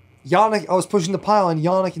Yannick, I was pushing the pile, and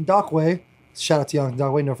Yannick and Dockway, shout out to Yannick and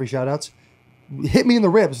Dockway, no free shout outs, hit me in the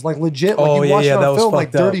ribs, like legit. Like Oh, you yeah, watch it that on was film, fucked like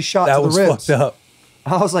up. dirty shot That to was the ribs. fucked up.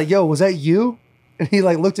 I was like, yo, was that you? And he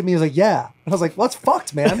like looked at me, he was like, yeah. And I was like, well, that's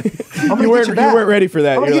fucked, man. I'm gonna You get your back. weren't ready for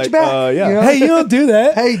that. I'm gonna You're get like, you back. yeah. You know? Hey, you don't do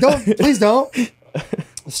that. Hey, don't, please don't.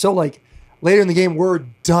 So like later in the game, we're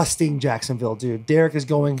dusting Jacksonville, dude. Derek is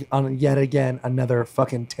going on yet again another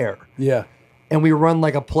fucking tear. Yeah. And we run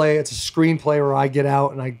like a play. It's a screen play where I get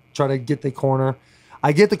out and I try to get the corner.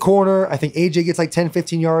 I get the corner. I think AJ gets like 10,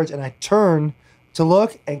 15 yards, and I turn to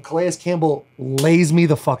look, and Calais Campbell lays me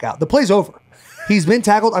the fuck out. The play's over. He's been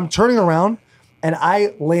tackled. I'm turning around, and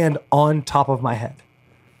I land on top of my head.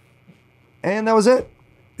 And that was it.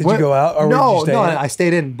 Did you go out or did you stay in? I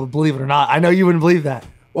stayed in. But believe it or not, I know you wouldn't believe that.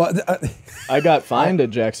 Well, I got fined at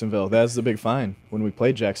Jacksonville. That's the big fine when we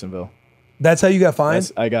played Jacksonville. that's how you got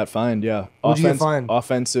fined? I got fined, yeah. What'd you get fined?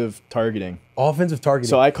 Offensive targeting. Offensive targeting.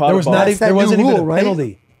 So I caught there a was ball. not That's even, there that wasn't new even rule, a right?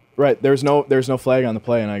 penalty. Right. There's no flag on the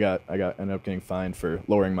play, and I ended up getting fined for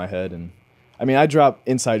lowering my head. And I mean, I dropped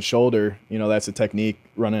inside shoulder. You know, that's a technique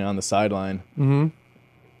running on the sideline. Mm-hmm.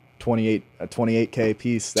 28K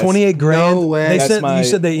piece. That's, 28 grand. No way. They That's said my you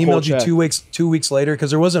said they whole emailed you check. 2 weeks later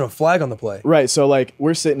because there wasn't a flag on the play. Right. So like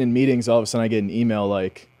we're sitting in meetings, all of a sudden I get an email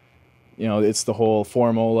like, you know, it's the whole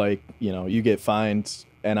formal like, you know, you get fined,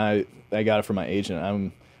 and I got it from my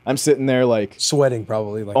agent. I'm sitting there like Sweating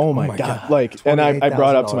probably. Like, oh my God. Like, and I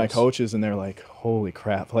brought it up to my $28,000. coaches, and they're like, holy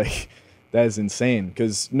crap, like that is insane.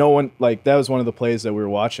 Because no one, like, that was one of the plays that we were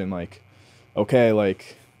watching. Like, okay,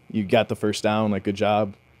 like you got the first down, like good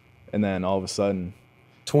job, and then all of a sudden,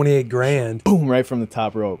 28 grand. boom, right from the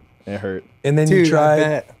top rope, it hurt. And then Dude, you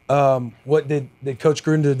I tried. What did Coach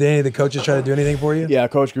Gruden, did any of the coaches try to do anything for you? Yeah,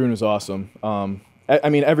 Coach Gruden was awesome. I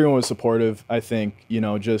mean, everyone was supportive. I think, you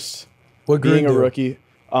know, just What being Gruden a do? rookie.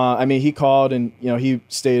 I mean, he called and, you know, he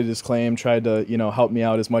stated his claim, tried to, you know, help me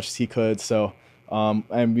out as much as he could. So,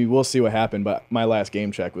 I mean, we'll see what happened. But my last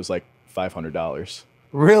game check was like $500.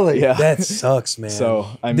 Really? Yeah. That sucks, man. So,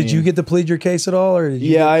 I did you mean- get to plead your case at all, or did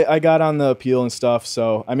you? Yeah, I got on the appeal and stuff.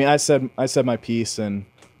 So, I mean, I said my piece, and,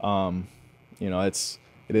 you know, it is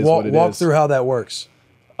what it is. Walk through how that works.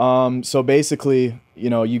 So basically, you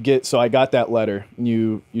know, I got that letter, and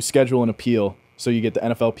you schedule an appeal. So you get the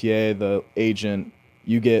NFLPA, the agent,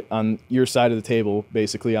 you get on your side of the table,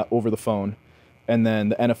 basically over the phone. And then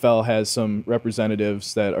the NFL has some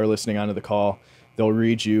representatives that are listening onto the call. They'll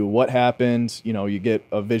read you what happened. You know, you get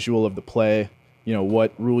a visual of the play, you know,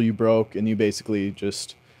 what rule you broke. And you basically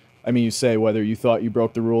just, I mean, you say whether you thought you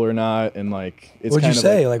broke the rule or not. And like, it's What'd kind you of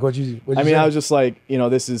say? like, What'd you I mean, say? I was just like, you know,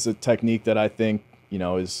 this is a technique that I think, you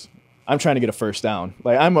know, I'm trying to get a first down.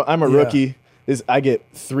 Like I'm a Yeah. rookie. I get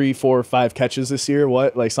 3, 4, 5 catches this year.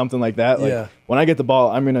 Like something like that. Like Yeah. when I get the ball,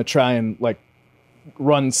 I'm gonna try and like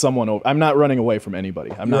run someone over. I'm not running away from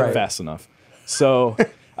anybody. I'm not Right. fast enough. So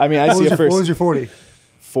I mean, I What see was, a your, what was first your 40?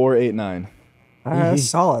 4, 8, 9. That's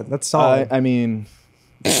solid. That's solid. I mean,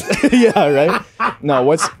 yeah, right. No,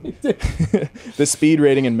 what's the speed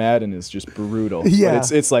rating in Madden is just brutal. But Yeah.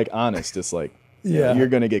 it's like honest. It's like Yeah. you're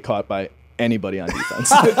gonna get caught by anybody on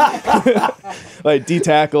defense. Like D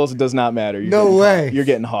tackles, it does not matter. You're No getting way. caught. You're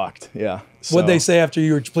getting hawked. Yeah. What'd they So, say after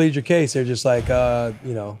you plead your case? They're just like,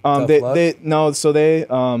 you know, tough luck? they no, so they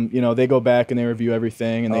you know, they go back and they review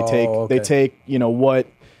everything, and they Oh, okay. take you know what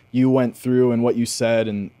you went through and what you said,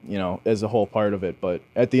 and you know, as a whole part of it. But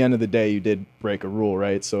at the end of the day, you did break a rule,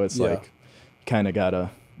 right? So it's Yeah. like kind of gotta,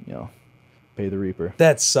 you know, pay the reaper.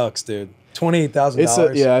 That sucks, dude.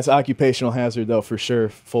 $28,000. It's occupational hazard though, for sure.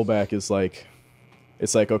 Fullback is like,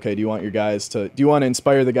 it's like, okay, do you want to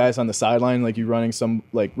inspire the guys on the sideline, like you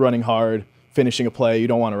running hard, finishing a play? You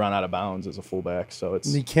don't want to run out of bounds as a fullback, so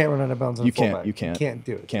it's you can't run out of bounds on you a fullback. you can't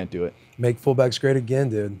do it. can't do it. Make fullbacks great again,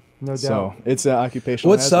 dude. No doubt. So it's an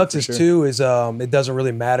occupational. What hazard sucks for is sure. too is it doesn't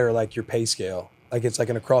really matter like your pay scale. Like it's like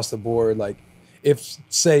an across the board. Like if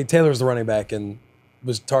say Taylor's the running back and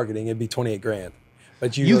was targeting, it'd be 28 grand.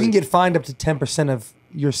 But You can get fined up to 10% of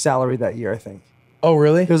your salary that year, I think. Oh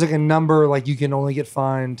really? There's like a number, like you can only get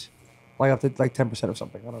fined like up to like 10% of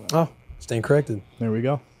something. I don't know. Oh, stand corrected. There we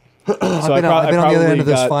go. I've been on the other probably end of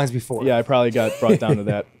those got- fines before. Yeah, I probably got brought down to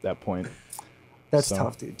that point. That's So-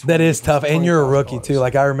 tough, dude. That is tough, and you're a rookie $20,000. too.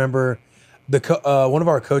 Like I remember, one of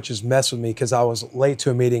our coaches messed with me because I was late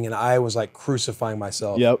to a meeting and I was like crucifying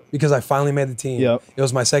myself. Yep. Because I finally made the team. Yep. It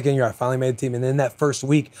was my second year. I finally made the team, and then that first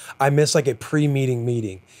week I missed like a pre-meeting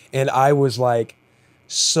meeting, and I was like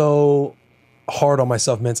so hard on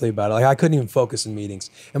myself mentally about it. Like I couldn't even focus in meetings.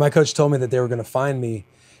 And my coach told me that they were going to fine me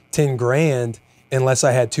 10 grand unless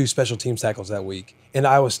I had 2 special teams tackles that week. And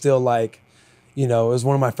I was still like, you know, it was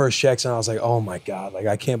one of my first checks, and I was like, oh my God, like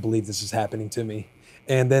I can't believe this is happening to me.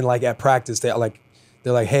 And then like at practice, they're like,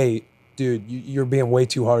 hey, dude, you're being way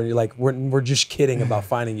too hard. You're like, we're just kidding about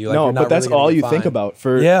finding you. Like, No, you're not but that's really gonna all get you think fined. about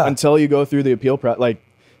until you go through the appeal process. Like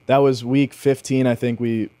that was week 15. I think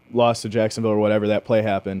we lost to Jacksonville or whatever. That play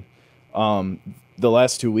happened. The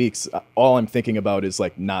last 2 weeks, all I'm thinking about is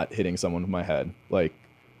like not hitting someone with my head, like,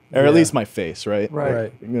 or Yeah. at least my face, right?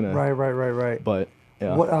 Right. I'm gonna, Right. But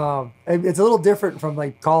yeah. What? It's a little different from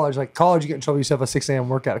like college. Like college, you get in trouble. You have a 6 a.m.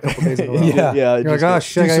 workout a couple days ago. Yeah. Yeah. You're like, just oh like-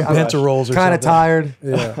 shit, Do some I'm penta rolls or kind of something. tired.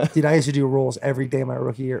 Yeah. Dude, I used to do rolls every day my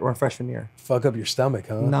rookie year or freshman year. Fuck up your stomach,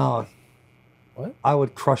 huh? No. What? I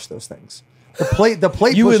would crush those things. The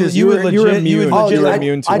plate You would pushes. you were legit immune. Oh, dude, you were I-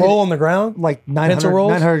 immune to I it. did- roll on the ground, like Pencil 900,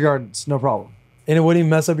 rolls? 900 yards, no problem. and it wouldn't even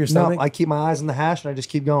mess up your No, stomach. I keep my eyes on the hash and I just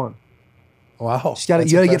keep going. Wow, You gotta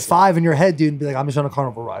that's get impressive. 5 in your head, dude, and be like, I'm just on a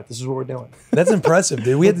carnival ride. This is what we're doing. That's impressive,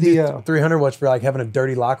 dude. We had to do The, 300 watch for like having a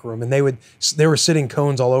dirty locker room, and they were sitting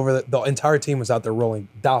cones all over. The entire team was out there rolling.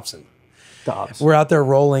 Dobson. Dobbs. We're out there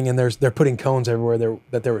rolling, and they're putting cones everywhere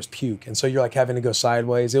that there was puke, and so you're like having to go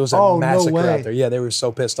sideways. It was a Oh, no massacre way. out there. Yeah, they were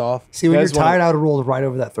so pissed off. See, when That's you're one of- tired, I would have rolled right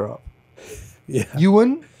over that throw up. Yeah. You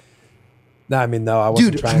wouldn't? No, I mean, no, I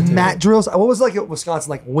wasn't Dude, trying to. mat drills. What was like at Wisconsin,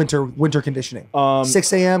 like winter conditioning?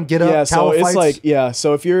 6 a.m., get up, Yeah, so towel it's fights. like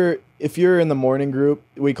so if you're in the morning group,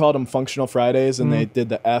 we called them Functional Fridays, and they did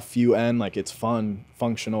the FUN, like it's fun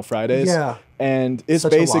Functional Fridays. Yeah. And it's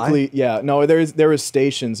Such a basically there was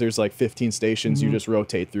stations. There's like 15 stations you just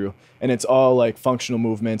rotate through, and it's all like functional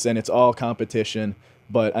movements, and it's all competition.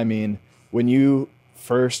 But I mean, when you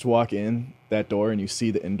first walk in that door and you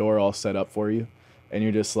see the indoor all set up for you, and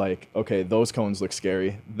you're just like, okay, those cones look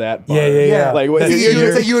scary. That bar, Yeah. like what That's-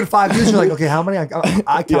 It's like you in 5 years, you're like, okay, how many?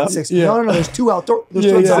 I count 6. Yeah. No, there's 2 outdoor. There's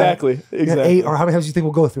Yeah, 2 outside. exactly, Yeah, exactly. 8, or how many times do you think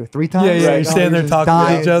we'll go through? 3 times? Yeah, yeah. Right. You're standing there just talking to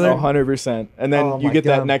dying. each other. 100%. And then Oh you my get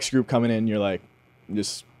God. that next group coming in, you're like,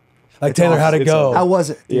 just Like Taylor, how'd it It's go? How was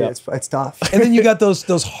it? Dude, Yeah. it's tough. And then you got those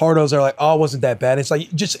hardos that are like, oh, it wasn't that bad. It's like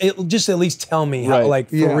just at least tell me how, Right. like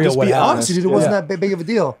for Yeah. real Just what be happened. honest. Honestly, dude, it wasn't that big of a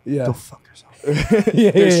deal. Yeah. Go fuck yourself.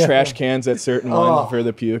 there's trash cans at certain ones for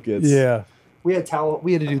the puke. It's Yeah. We had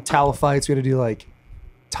to do towel fights. We had to do like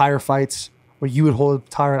tire fights where you would hold a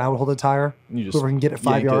tire and I would hold a tire. You just Whoever can get it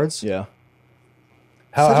 5 yank it. yards. Yeah,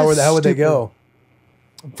 How would they stupid- go?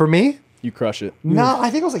 For me, you crush it. no, I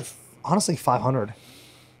think it was like honestly 500.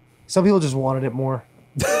 Some people just wanted it more.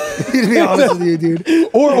 To be honest with you, dude.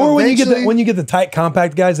 Or when Eventually- you get the tight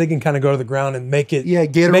compact guys, they can kind of go to the ground and make it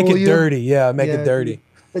Gator make roll it you. dirty. Yeah, make Yeah, it dirty. dude.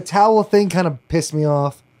 The towel thing kind of pissed me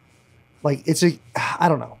off. Like I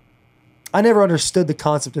don't know. I never understood the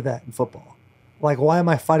concept of that in football. Like, why am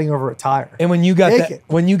I fighting over a tire? And when you got Take that, it.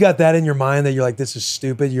 when you got that in your mind that you're like, this is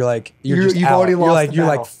stupid. You're like, you've already lost. You're the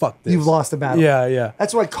like, battle. fuck this. You've lost the battle. Yeah, yeah.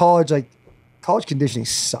 That's why college conditioning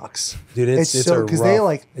sucks. Dude, it's so because they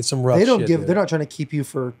rough- it's some rough They don't shit, give. dude. They're not trying to keep you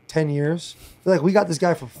for 10 years. They're like, we got this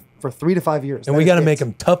guy for 3 to 5 years, And we got to make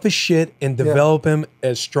him tough as shit and develop him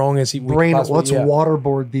as strong as we brain. possibly- Let's yeah.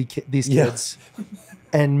 waterboard these Yeah. kids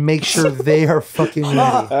and make sure they are fucking ready.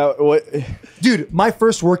 What? Dude, my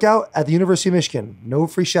first workout at the University of Michigan, no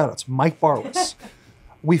free shoutouts, Mike Barless.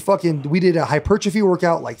 We did a hypertrophy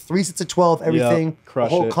workout, like 3 sets of 12, everything, the crush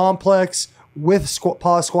whole it. complex with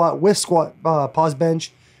squat, with squat, pause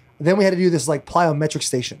bench. Then we had to do this like plyometric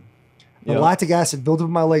station. The Yep. lactic acid built up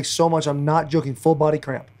in my legs so much, I'm not joking, full body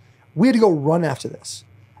cramp. We had to go run after this.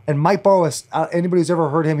 And Mike Barless, anybody who's ever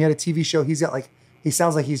heard him, he had a TV show. He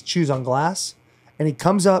sounds like he's chews on glass. And he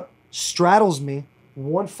comes up, straddles me,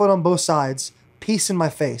 1 foot on both sides, piece in my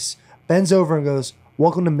face, bends over and goes,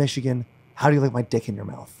 "Welcome to Michigan. How do you like my dick in your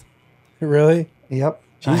mouth?" Really? Yep.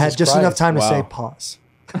 I Jesus had just Christ. enough time to Wow. say pause.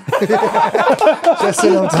 Just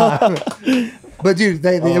enough time. But dude,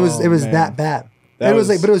 it was man. that bad. That It was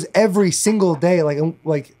was- but it was every single day, like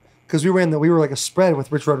because we were like a spread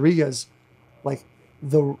with Rich Rodriguez. Like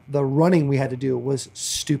the running we had to do was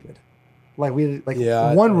stupid. Like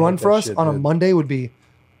Yeah, one I run hate for that us shit, on a dude. Monday would be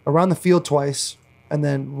around the field twice, and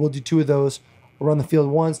then we'll do 2 of those. We'll run the field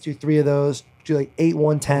once, do 3 of those, do like 8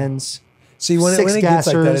 110s. See, when 6 it gets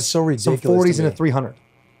like that, gassers, it's so ridiculous. Some 40s to and a me. 300.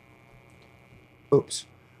 Oops.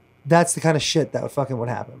 That's the kind of shit that would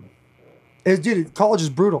happen. Dude, college is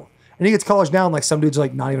brutal. And you get to college now, and like some dudes are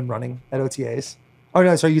like not even running at OTAs. Oh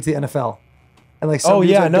no, sorry, you get to the NFL. And like some Oh,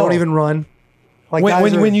 dudes yeah, like, no. don't even run. Like guys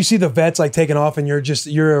When, are- when you see the vets like taking off and you're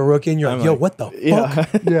a rookie and you're like, I'm yo, like, what the fuck? Yeah.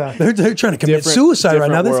 yeah. They're trying to commit Different- suicide right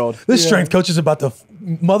now. different world. This Yeah. strength coach is about to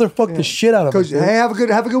motherfuck the shit out of Coach, us. dude. hey, have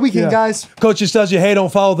a good weekend, Yeah. guys. Coach just tells you, hey,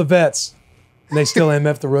 don't follow the vets. And they still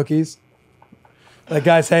MF the rookies. Like,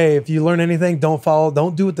 guys, hey, if you learn anything, don't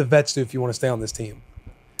do what the vets do if you want to stay on this team.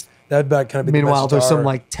 That'd be kind of be Meanwhile, the there's message some to our-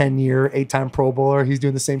 like 10-year, 8-time Pro Bowler. He's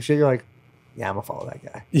doing the same shit. You're like, yeah, I'm gonna follow that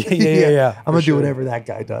guy. Yeah. I'm gonna for do sure. whatever that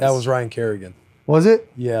guy does. That was Ryan Kerrigan. Was it?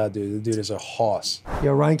 Yeah, dude. The dude is a hoss. Yeah,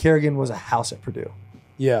 Ryan Kerrigan was a house at Purdue.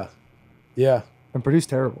 Yeah. Yeah. And Purdue's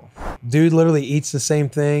terrible. Dude literally eats the same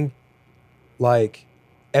thing. Like,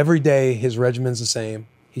 every day his regimen's the same.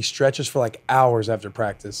 He stretches for like hours after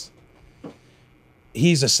practice.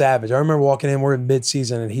 He's a savage. I remember walking in, we're in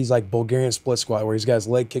mid-season, and he's like Bulgarian split squat where he's got his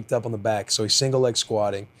leg kicked up on the back. So he's single leg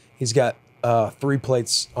squatting. He's got 3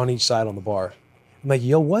 plates on each side on the bar. I'm like,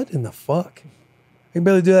 yo, what in the fuck? I can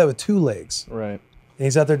barely do that with 2 legs. Right. And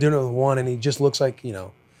he's out there doing it with 1, and he just looks like, he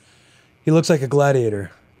looks like a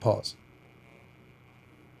gladiator. Pause.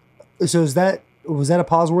 So was that a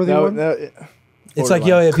pause worthy one? It's like,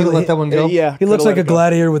 yo, if Could've let that one go. Yeah, he looks could've like a let it go.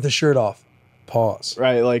 gladiator with a shirt off. Pause.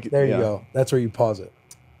 Right, like There you yeah. go. That's where you pause it.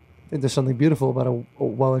 I think there's something beautiful about a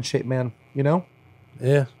well in shape man. You know.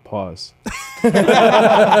 Yeah. Pause.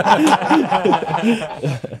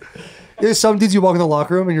 There's some dudes you walk in the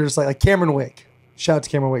locker room and you're just like Cameron Wake. Shout out to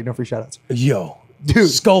Cameron Wake. No free shout outs. Yo. Dude,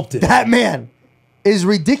 Sculpted. that man is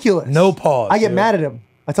ridiculous. No pause. I get dude. mad at him.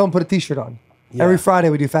 I tell him put a t-shirt on. Yeah. Every Friday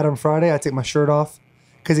we do Fat on Friday. I take my shirt off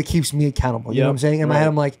because it keeps me accountable. You know what I'm saying? In my head,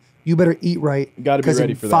 I'm like, you better eat right. Gotta be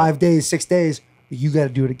ready in for that. 5 days, 6 days, you got to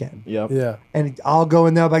do it again. Yep. Yeah. And I'll go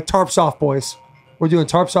in there like tarps off, boys. We're doing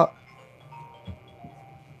tarps off.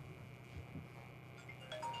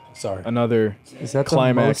 Sorry. Another Is that the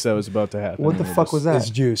climax most- that was about to happen. What the and fuck was that?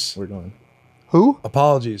 It's juice. We're going. Who?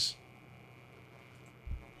 Apologies.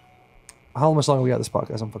 How much longer we got this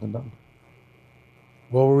podcast? I'm fucking done.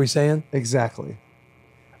 What were we saying? Exactly.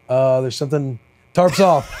 There's something. Tarps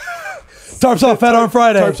off. Tarps off. Fat on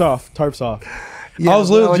Friday. Tarps off. Tarps off. Yeah, I was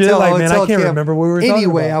but legit I like, would man, tell I can't Cam- remember what we were talking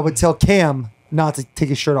Anyway, about. I would tell Cam not to take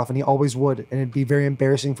his shirt off, and he always would, and it'd be very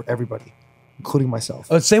embarrassing for everybody, including myself.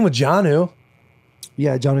 Oh, same with Janu.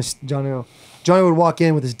 Yeah, Johnny would walk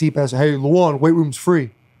in with his deep ass. Hey, Luan, weight room's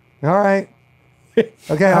free. All right.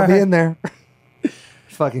 Okay, I'll be in there.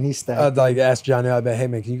 Fucking, he's stacked. I'd like ask Janu, I bet, hey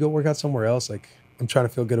man, can you go work out somewhere else? Like, I'm trying to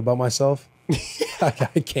feel good about myself. I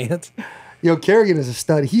can't. Yo, Kerrigan is a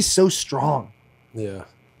stud. He's so strong. Yeah.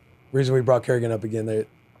 Reason we brought Kerrigan up again,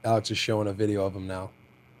 Alex is showing a video of him now.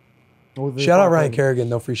 Shout out Ryan Kerrigan,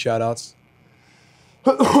 no free shout outs.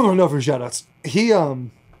 No free shout outs. He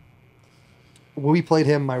when we played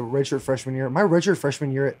him my redshirt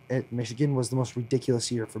freshman year at Michigan was the most ridiculous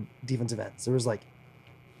year for defensive ends. There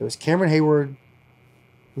was Cameron Hayward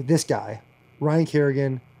with this guy, Ryan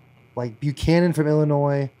Kerrigan, like Buchanan from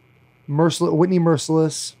Illinois, Whitney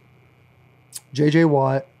Merciless, JJ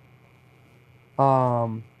Watt,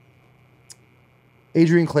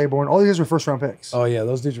 Adrian Claiborne. All these guys were first round picks. Oh yeah,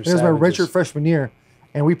 those dudes were It was my savages. redshirt freshman year,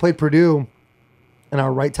 and we played Purdue, and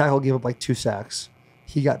our right tackle gave up like 2 sacks.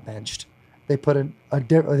 He got benched. They put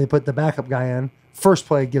they put the backup guy in. First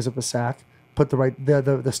play gives up a sack. Put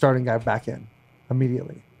the starting guy back in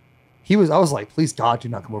immediately. I was like, please God, do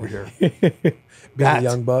not come over here. Being a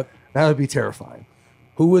young buck. That would be terrifying.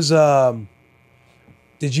 Who was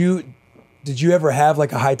did you ever have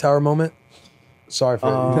like a Hightower moment? Sorry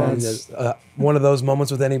for one of those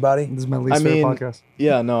moments with anybody. This is my least favorite podcast.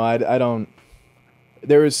 Yeah, no, I don't.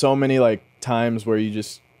 There was so many like times where you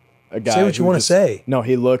just a guy. Say what you who want to just- say. No,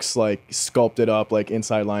 he looks like sculpted up like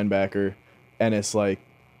inside linebacker, and it's like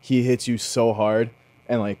he hits you so hard,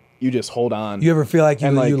 and like you just hold on. You ever feel like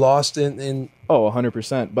And, like- you lost in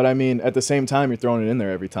 100%. But I mean, at the same time, you're throwing it in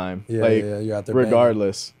there every time. Yeah, like, yeah, you're out there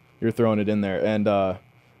regardless, you're throwing it in there. And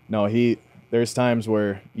no, there's times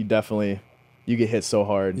where you get hit so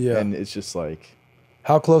hard, Yeah. and it's just like.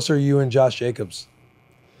 How close are you and Josh Jacobs?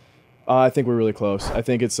 I think we're really close. I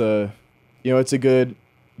think it's a good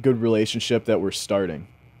relationship that we're starting.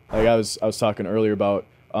 Like I was talking earlier about,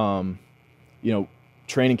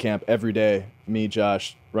 training camp every day. Me,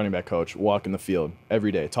 Josh, running back coach, walking the field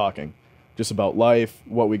every day, talking just about life,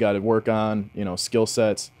 what we got to work on, skill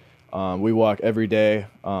sets. We walk every day,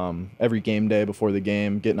 every game day before the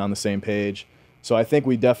game, getting on the same page. So I think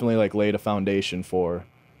we definitely like laid a foundation for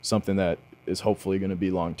something that is hopefully going to be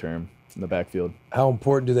long term in the backfield. How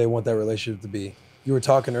important do they want that relationship to be? You were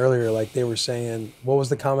talking earlier, like they were saying, what was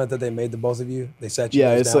the comment that they made to both of you? They sat you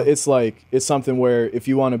guys down? It's something where if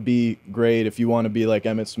you want to be great, if you want to be like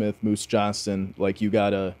Emmitt Smith, Moose Johnston, like you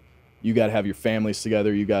gotta have your families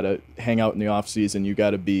together, you gotta hang out in the off season, you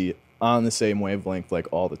gotta be on the same wavelength like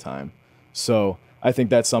all the time. So I think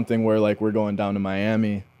that's something where like we're going down to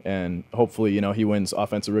Miami, and hopefully he wins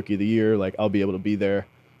Offensive Rookie of the Year. Like I'll be able to be there,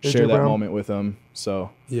 share that moment with him.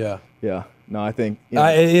 So yeah. No, I think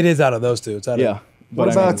it is out of those two. It's out of What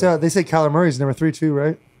about they say Kyler Murray's number 3 too,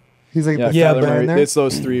 right? He's like Kyler but Murray, there. it's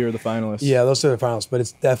those 3 are the finalists. Yeah, those are the finals, but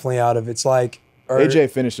it's definitely out of. It's like AJ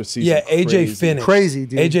finished the season. Yeah, AJ crazy. finished crazy,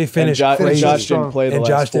 dude. AJ finished and crazy. Josh didn't play the And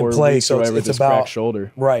last Josh 4 didn't play, weeks so or whatever, it's this about cracked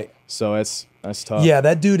shoulder. Right. So that's tough. Yeah,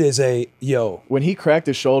 that dude is when he cracked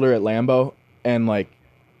his shoulder at Lambeau, and like,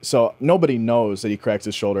 so nobody knows that he cracked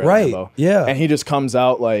his shoulder at Lambeau. Yeah. And he just comes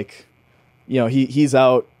out like, he's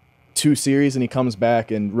out 2 series and he comes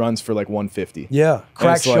back and runs for like 150. Yeah,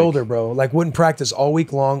 cracked like- shoulder, bro. Like wouldn't practice all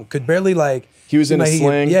week long. Could barely like. He was in a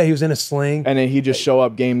sling. Yeah, he was in a sling. And then he just show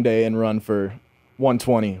up game day and run for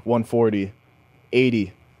 120, 140,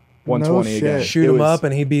 80, 120 No again. shit. Shoot It him was up,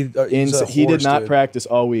 and he'd be. he did not dude. practice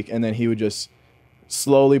all week, and then he would just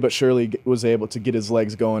slowly but surely was able to get his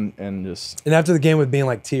legs going and just. And after the game, with being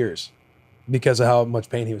like tears because of how much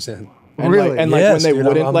pain he was in. And Really? Like, and Yes, when they dude,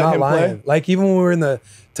 wouldn't I'm let not him lying. play. Like even when we were in the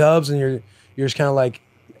tubs and you're just kind of like,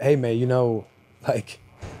 hey man, like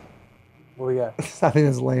what we got? I think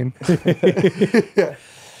that's lame.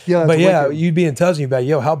 Yeah, But yeah, wicked. you'd be in tubs and you'd be like,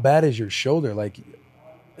 yo, how bad is your shoulder? Like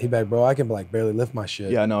he'd be like, bro, I can like barely lift my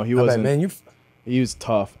shit. Yeah, no, he I'd be like, wasn't. man, you. He was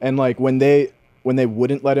tough. And like when they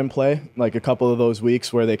wouldn't let him play, like a couple of those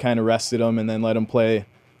weeks where they kind of rested him and then let him play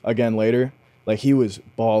again later, like he was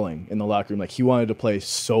bawling in the locker room. Like he wanted to play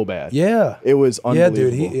so bad. Yeah. It was Yeah,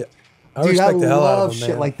 unbelievable. dude. I Dude, I respect the hell out love of him, shit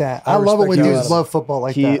man. like that. I love it respect when the hell out dudes of him. love football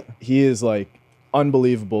like that. He is like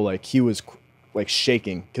unbelievable. Like he was like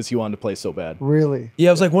shaking because he wanted to play so bad. Really? Yeah,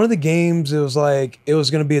 it was like one of the games. It was like it was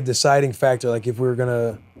going to be a deciding factor. Like if we were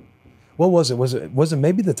gonna, what was it? Was it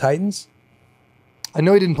maybe the Titans? I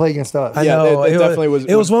know he didn't play against us. I Yeah, know it was, definitely was-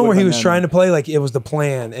 It was one would where he have was been trying them. to play like it was the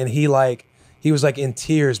plan, and he was like in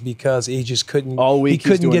tears because he just couldn't. All week he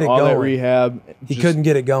couldn't he's doing get it all that going. rehab. He couldn't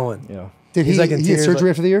get it going. Yeah. Did He's he, like in he had tears, surgery like-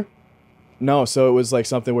 after the year? No, so it was like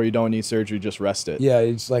something where you don't need surgery, just rest it. Yeah,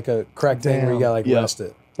 it's like a crack thing where you Damn. got like Yeah. rest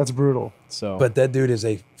it. That's brutal. So But that dude is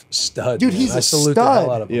a stud. Dude, man. he's I a salute the stud.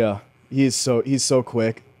 hell out of him. yeah, he's so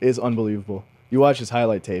quick. It's unbelievable. You watch his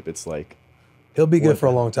highlight tape, it's like, He'll be good What for a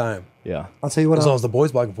the- long time yeah. I'll tell you what. as long as the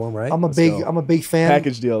boys blocking for him, right? I'm a go. big fan.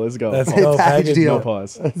 Package deal, let's go. Let's Hey, go. package Package deal. No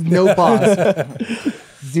pause. No pause.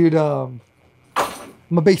 Dude, I'm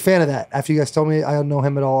a big fan of that. After you guys told me, I don't know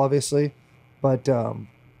him at all, obviously, but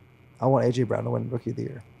I want AJ Brown to win Rookie of the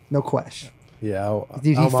Year. No question. Yeah,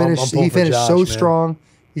 Dude, I'm he finished. pulling He for finished Josh, so man. strong.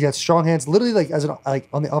 He got strong hands. Literally, like like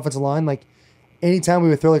on the offensive line, like anytime we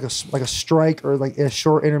would throw like a strike or like a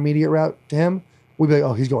short intermediate route to him, we'd be like,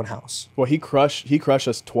 oh, he's going house. Well, he crushed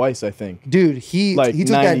us twice, I think. Dude, he Like took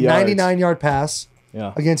that 90 yards. 99-yard pass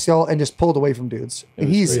Yeah. against y'all and just pulled away from dudes. And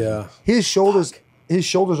was he's crazy. Yeah. his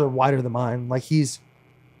shoulders are wider than mine. Like he's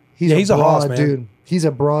Yeah, he's a broad hoss, man. dude. He's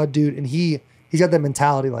a broad dude, and he's got that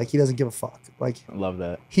mentality. Like he doesn't give a fuck. Like I love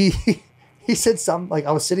that. he said something like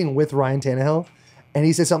I was sitting with Ryan Tannehill, and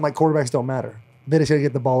he said something like quarterbacks don't matter. They just gotta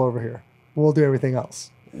get the ball over here. We'll do everything else.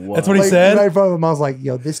 That's what he Like, said. right in front of him, I was like,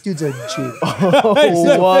 "Yo, this dude's a G. Oh, He's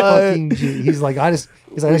a what? fucking G." He's like, "I just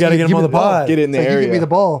We gotta get him on the pod. Get it in the He's like, you give me area. the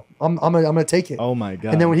ball. I'm gonna take it." Oh my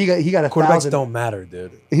god. And then when he got a Quarterbacks 1,000, don't matter,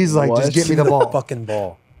 dude. he's like, What? "Just get me the ball." Fucking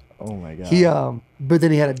ball. Oh my god. He but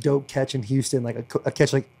then he had a dope catch in Houston, like a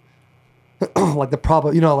catch like like the prob,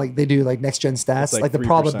 like they do like next gen stats, like like the 3%.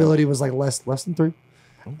 probability was like less than 3,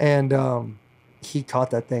 and he caught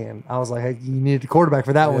that thing, and I was like, hey, you needed a quarterback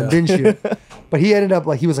for that one, Yeah. didn't you? But he ended up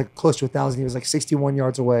like he was like close to 1,000. He was like 61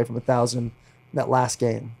 yards away from 1,000 that last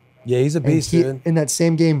game. Yeah, he's a And beast, he, dude. in that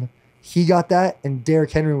same game, he got that, and Derrick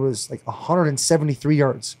Henry was like 173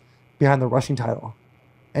 yards behind the rushing title,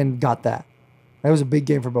 and got that. That was a big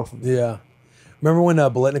game for both of them. Yeah. Remember when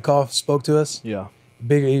Biletnikoff spoke to us? Yeah.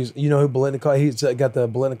 Bigger, you know who Biletnikoff? He's got the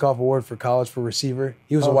Biletnikoff Award for college for receiver.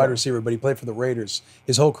 He was a wide Okay. receiver, but he played for the Raiders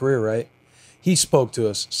his whole career, right? He spoke to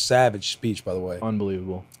us. Savage speech, by the way.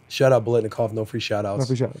 Unbelievable. Shout out Biletnikoff. No free shout outs. No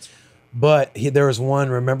free shout-outs. But there was one.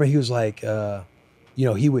 Remember, he was like,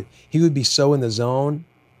 he would be so in the zone,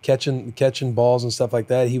 catching balls and stuff like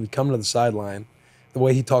that. He would come to the sideline. The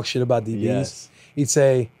way he talks shit about DBs, Yes. he'd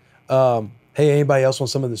say, "Hey, anybody else want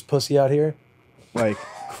some of this pussy out here?"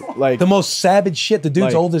 Like The most savage shit. The dude's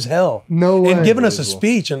Like- old as hell. No way. And giving us a Unbelievable.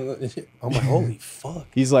 speech, and I'm like, holy fuck.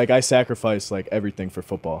 he's like, I sacrifice like everything for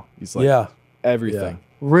football. He's like, Yeah. everything.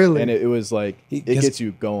 Really? And it was like it Because- gets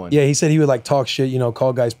you going. Yeah, he said he would like talk shit,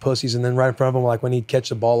 call guys pussies, and then right in front of him, like when he'd catch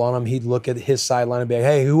the ball on him, he'd look at his sideline and be like,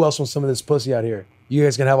 "Hey, who else wants some of this pussy out here? You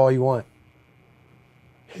guys can have all you want."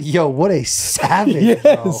 Yo, what a savage,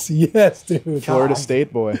 Yes, yes, dude. Florida God.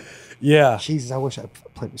 State boy. Yeah, bro. Jesus, I wish I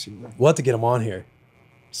played receiver. we'll have to get him on here.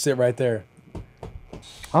 Sit right there.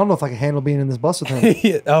 I don't know if I can handle being in this bus with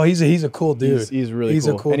him. Oh, he's a cool dude. He's really He's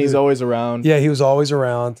cool. a cool and he's dude. always around. Yeah, he was always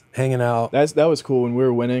around, hanging out. That was cool when we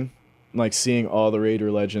were winning. Like seeing all the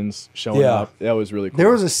Raider legends showing Yeah. up. That was really cool. There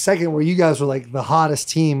was a second where you guys were like the hottest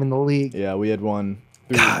team in the league. Yeah, we had won.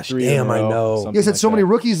 Gosh, three in a damn, I row, know. something You guys had like so many that.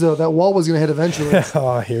 rookies though. That wall was going to hit eventually.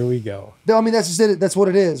 Oh, here we go. No, I mean that's just it. That's what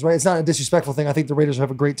it is, right? It's not a disrespectful thing. I think the Raiders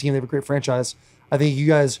have a great team. They have a great franchise. I think you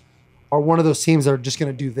guys are one of those teams that are just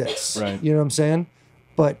going to do this. Right. You know what I'm saying?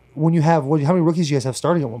 But when you have, how many rookies do you guys have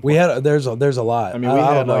starting at one point? We had there's a lot. I mean, we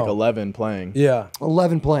I had don't like know. 11 playing. Yeah,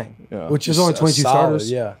 11 playing. Yeah. which There's is only 22 solid,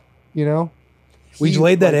 starters. Yeah, You know, we He-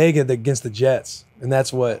 laid that like- egg against the Jets, and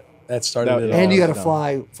that's what started That- it. yeah. all. and you got to no.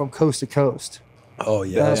 fly from coast to coast. Oh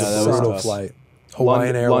yeah, That that was was a tough. brutal flight. Hawaiian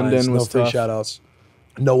London Airlines, no was free tough. shout outs,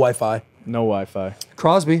 no Wi-Fi. No Wi-Fi.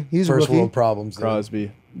 Crosby, he's a First rookie. world problems. Dude.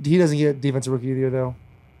 Crosby. He doesn't get defensive rookie of the year though.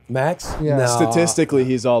 Max? Yeah. No. Statistically,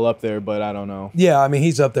 he's all up there, but I don't know. Yeah, I mean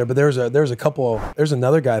he's up there, but there's a couple. There's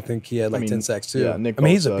another guy I think he had like 10 sacks too. Yeah, Nick I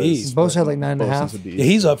mean he's a Bosa beast. Bosa had like 9.5. Bosa's a beast. Yeah,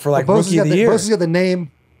 he's up for like Bosa's rookie of the year. Bosa's got the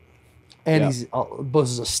name, and Yeah.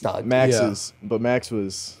 Bosa's a stud. Max Yeah. Max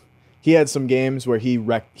was. He had some games where he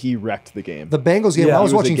wrecked the game. The Bengals game, Yeah. I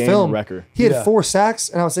was He was a watching game film. wrecker. He had Yeah. 4 sacks,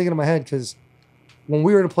 and I was thinking in my head because when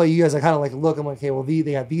we were to play you guys, I kind of like look. I'm like, okay, well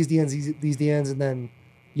they have these DNs, these DNs, and then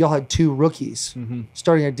y'all had 2 rookies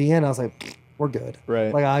starting at DN. I was like, we're good.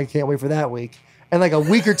 Right. Like I can't wait for that week. And like a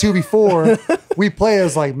week or 2 before we played, it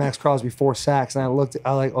was like Max Crosby 4 sacks, and I was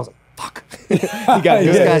like, fuck. He got good.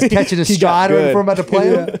 This guy's catching his stride right good. before I'm about to play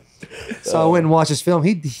him. So I went and watched his film.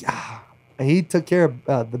 He took care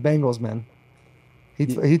of the Bengals, man. He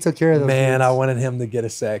took care of those Man, dudes. I wanted him to get a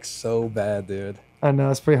sack so bad, dude. I know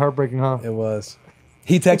it's pretty heartbreaking, huh? It was.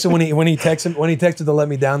 He texted when he texted to let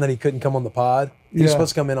me down that he couldn't come on the pod. He was Yeah.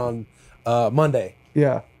 supposed to come in on Monday,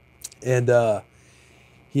 Yeah. and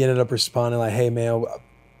he ended up responding like, "Hey man,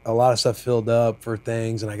 a lot of stuff filled up for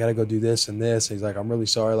things, and I got to go do this and this." And he's like, "I'm really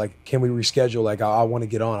sorry. Like, can we reschedule? Like, I want to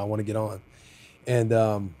get on. I want to get on." And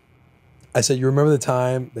I said, "You remember the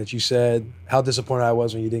time that you said how disappointed I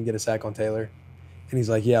was when you didn't get a sack on Taylor?" And he's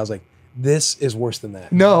like, "Yeah." I was like, "This is worse than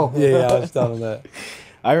that." No. Yeah, I was telling him that.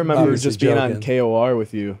 I remember Obviously just being on joking. KOR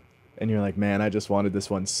with you, and you're like, "Man, I just wanted this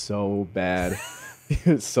one so bad." It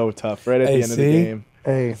was so tough right at Hey, the end of the see? game.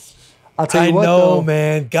 Hey, I'll tell you I what, know, though.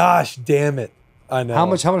 man. Gosh, damn it. I know. How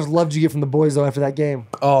much love did you get from the boys though after that game?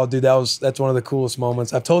 Oh, dude, that's one of the coolest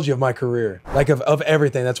moments. I've told you of my career, like of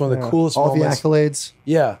everything. That's one of the coolest All moments. the accolades.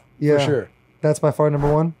 Yeah, Yeah. for sure. That's by far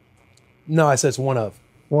number one. No, I said it's one of.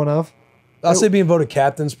 One of. I'll say being voted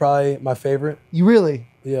captain's probably my favorite. You really?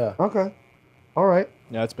 Yeah, Okay. All right.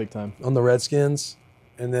 Yeah, it's big time. on the Redskins,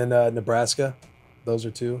 and then Nebraska. Those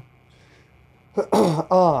are 2.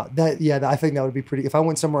 I think that would be pretty. If I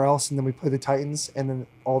went somewhere else and then we played the Titans and then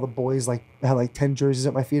all the boys like had like 10 jerseys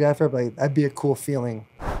at my feet after, like that'd be a cool feeling.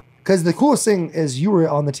 Because the coolest thing is you were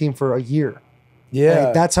on the team for a year. Yeah,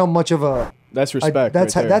 Like, that's how much of a That's respect.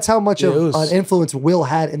 that's right how, there. that's how much Yeah, of it was- an influence Will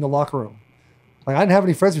had in the locker room. Like I didn't have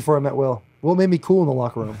any friends before I met Will. Will made me cool in the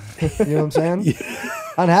locker room. You know what I'm saying?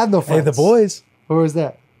 I didn't have no hey, friends. the boys. Where is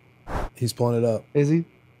that? He's pulling it up, Is he?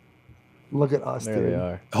 Look at us, There dude. they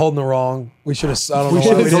are. holding the wrong. We should have. I don't We know why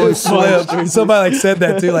should've we didn't totally slip. Somebody like said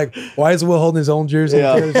that too. Like, why is Will holding his own jersey?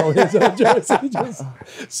 Yeah. Taylor's holding his own jersey, just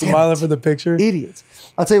smiling for the picture. Idiots.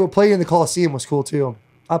 I'll tell you what, playing in the Coliseum was cool too.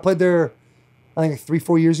 I played there, I think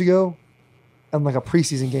 3-4 years ago, in like a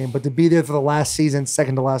preseason game. But to be there for the last season,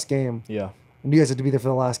 second to last game, Yeah, and you guys had to be there for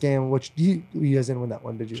the last game, which you guys didn't win that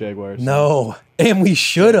one, did you? Jaguars. No, and we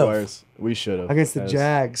should have. Jaguars. We should have Against the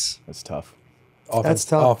Jags. That's tough. Offense,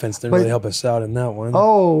 tough. offense didn't But- really help us out in that one.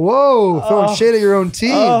 Oh, whoa! Throwing shade at your own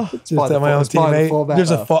team. Just at my own teammate.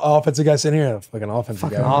 There's a offensive guy sitting here, a fucking offensive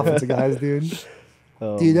fucking guy. offensive guys, dude.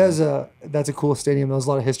 Oh, Dude, that's a cool stadium. There's a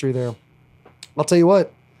lot of history there. I'll tell you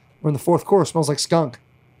what, we're in the fourth quarter. Smells like skunk.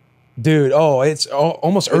 Dude, it's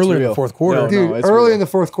almost earlier in real. the fourth quarter. No, Dude, it's early real. in the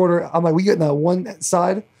fourth quarter, I'm like, we get in that one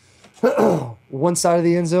side, one side of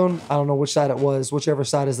the end zone. I don't know which side it was. Whichever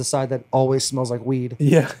side is the side that always smells like weed.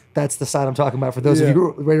 Yeah, That's the side I'm talking about for those Yeah. of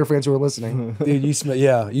you Raider fans who are listening. dude, you smell.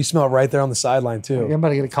 Yeah, you smell right there on the sideline too. I'm about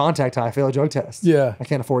to get a contact high, fail a drug test. Yeah, I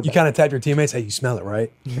can't afford you that. kind of tap your teammates. Hey, you smell it,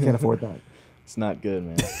 right? I can't afford that. It's not good,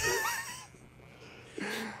 man.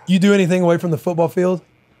 You do anything away from the football field?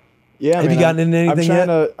 Yeah, Have man, you gotten into anything yet?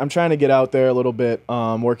 I'm trying to get out there a little bit.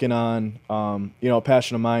 Working on, a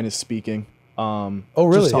passion of mine is speaking. Oh,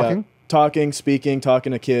 really? Just talking? Speaking,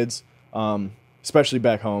 talking to kids, especially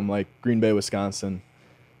back home, like Green Bay, Wisconsin.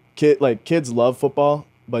 Kids love football,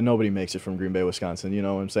 but nobody makes it from Green Bay, Wisconsin. You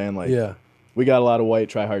know what I'm saying? Like, Yeah. we got a lot of white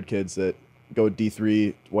try-hard kids that go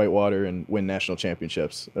D3 Whitewater and win national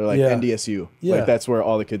championships. They're like Yeah. NDSU. Yeah. Like, that's where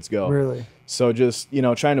all the kids go. Really? So just,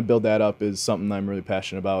 trying to build that up is something I'm really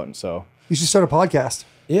passionate about. And so, You should start a podcast.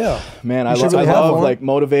 Yeah. man, I should really have love one. like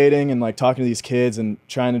motivating and like talking to these kids and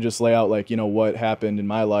trying to just lay out like, what happened in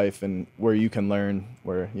my life and where you can learn,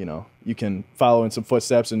 where, you can follow in some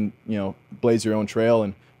footsteps and, blaze your own trail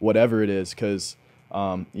and whatever it is. Cause,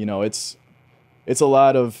 it's a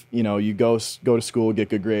lot of, you go to school, get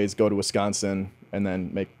good grades, go to Wisconsin and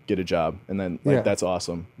then get a job. And then Yeah. that's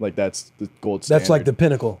awesome. Like that's the gold standard. That's like the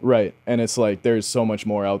pinnacle. Right. And it's like there's so much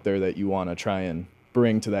more out there that you want to try and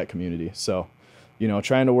bring to that community. So,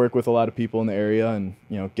 trying to work with a lot of people in the area and,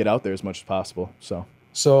 get out there as much as possible. So,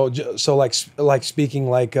 So like speaking,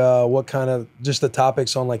 like what kind of just the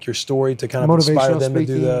topics on like your story to kind of inspire Motivational them to do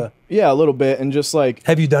speaking. the. yeah, a little bit. And just like,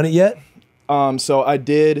 Have you done it yet? So I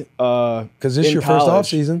did. Because this is your first off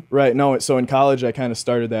season, right? No, so in college I kind of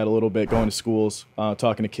started that a little bit, going to schools,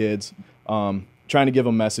 talking to kids, trying to give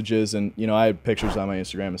them messages, and I had pictures on my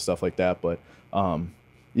Instagram and stuff like that. But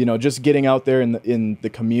just getting out there in the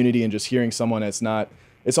community and just hearing someone that's not.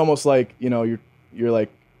 It's almost like you're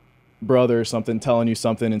like brother or something telling you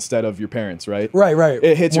something instead of your parents, right? Right.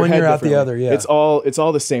 It hits your head out the differently. other. Yeah, it's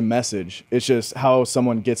all the same message. It's just how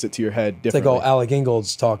someone gets it to your head differently. It's like Alec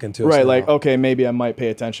Ingold's talking to us. Right, now. like okay, maybe I might pay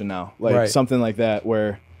attention now, like Right. something like that.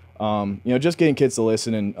 Where, just getting kids to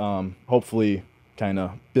listen and hopefully kind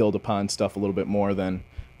of build upon stuff a little bit more than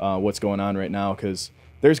what's going on right now, because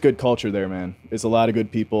there's good culture there, man. It's a lot of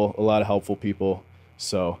good people, a lot of helpful people.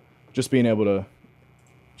 So just being able to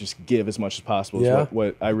just give as much as possible is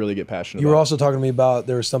what I really get passionate about. You were also talking to me about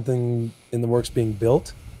there was something in the works being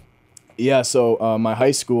built. Yeah, so my high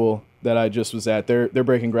school that I just was at, they're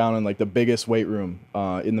breaking ground on like the biggest weight room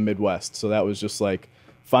in the Midwest. So that was just like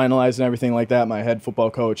finalizing everything like that. My head football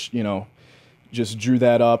coach, just drew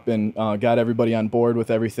that up and got everybody on board with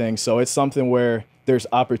everything. So it's something where there's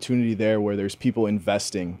opportunity there, where there's people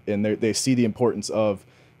investing, and they see the importance of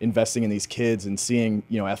investing in these kids and seeing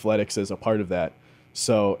athletics as a part of that.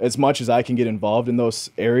 So as much as I can get involved in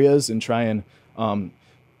those areas and try and,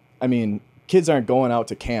 kids aren't going out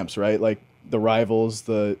to camps, right? Like the rivals,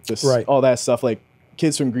 Right. all that stuff. Like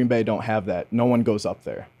kids from Green Bay don't have that. No one goes up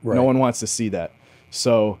there. Right. No one wants to see that.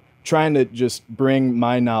 So trying to just bring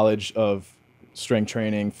my knowledge of strength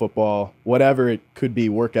training, football, whatever it could be,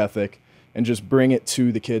 work ethic, and just bring it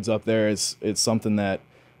to the kids up there is something that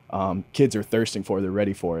kids are thirsting for. They're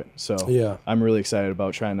ready for it. So Yeah. I'm really excited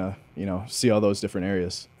about trying to, see all those different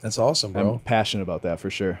areas. That's awesome, bro. I'm passionate about that for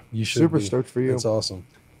sure. You should Super be. stoked for you. That's awesome.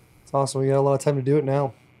 It's awesome. We got a lot of time to do it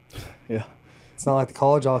now. Yeah. It's not like the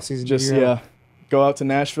college off season. Just, go out to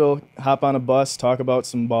Nashville, hop on a bus, talk about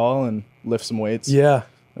some ball, and lift some weights. Yeah.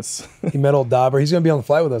 That's He met old Dauber. He's going to be on the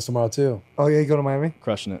flight with us tomorrow, too. Oh, yeah, you go to Miami?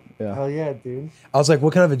 crushing it. Yeah. Hell yeah, dude. I was like,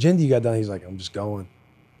 what kind of agenda you got done? He's like, I'm just going.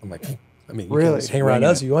 I'm like, you Really? can just hang around Winging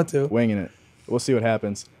us it. if you want to. Winging it. We'll see what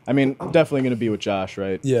happens. I'm definitely going to be with Josh,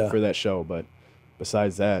 right? Yeah. For that show. But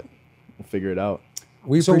besides that, we'll figure it out.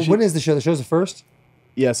 We So appreciate when is the show? The show's the first?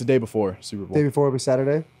 Yeah, it's the day before Super Bowl. Day before will be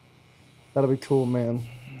Saturday? That'll be cool, man.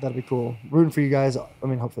 That'll be cool. Rooting for you guys.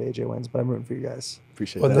 Hopefully AJ wins, but I'm rooting for you guys.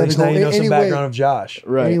 Appreciate Well, that. at least now you know some Anyway- background of Josh.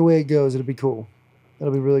 Right. Any way it goes, it'll be cool.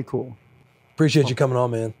 It'll be really cool. Appreciate you coming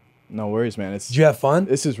on, man. No worries, man. Did you have fun?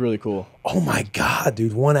 This is really cool. Oh, my God,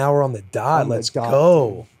 dude. 1 hour on the dot. On the Let's dot,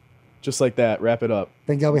 go. Just like that. Wrap it up.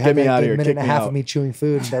 Thank God we Get had me that outta good here. minute Kick and a me half out. of me chewing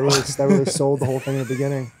food. That really sold the whole thing in the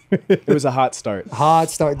beginning. It was a hot start. Hot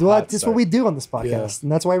start. That's start. what we do on this podcast. Yeah.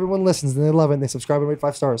 And that's why everyone listens and they love it and they subscribe and rate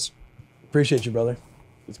 5 stars. Appreciate you, brother.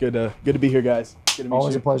 It's good to be here, guys. Good to meet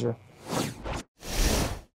Always you. a pleasure.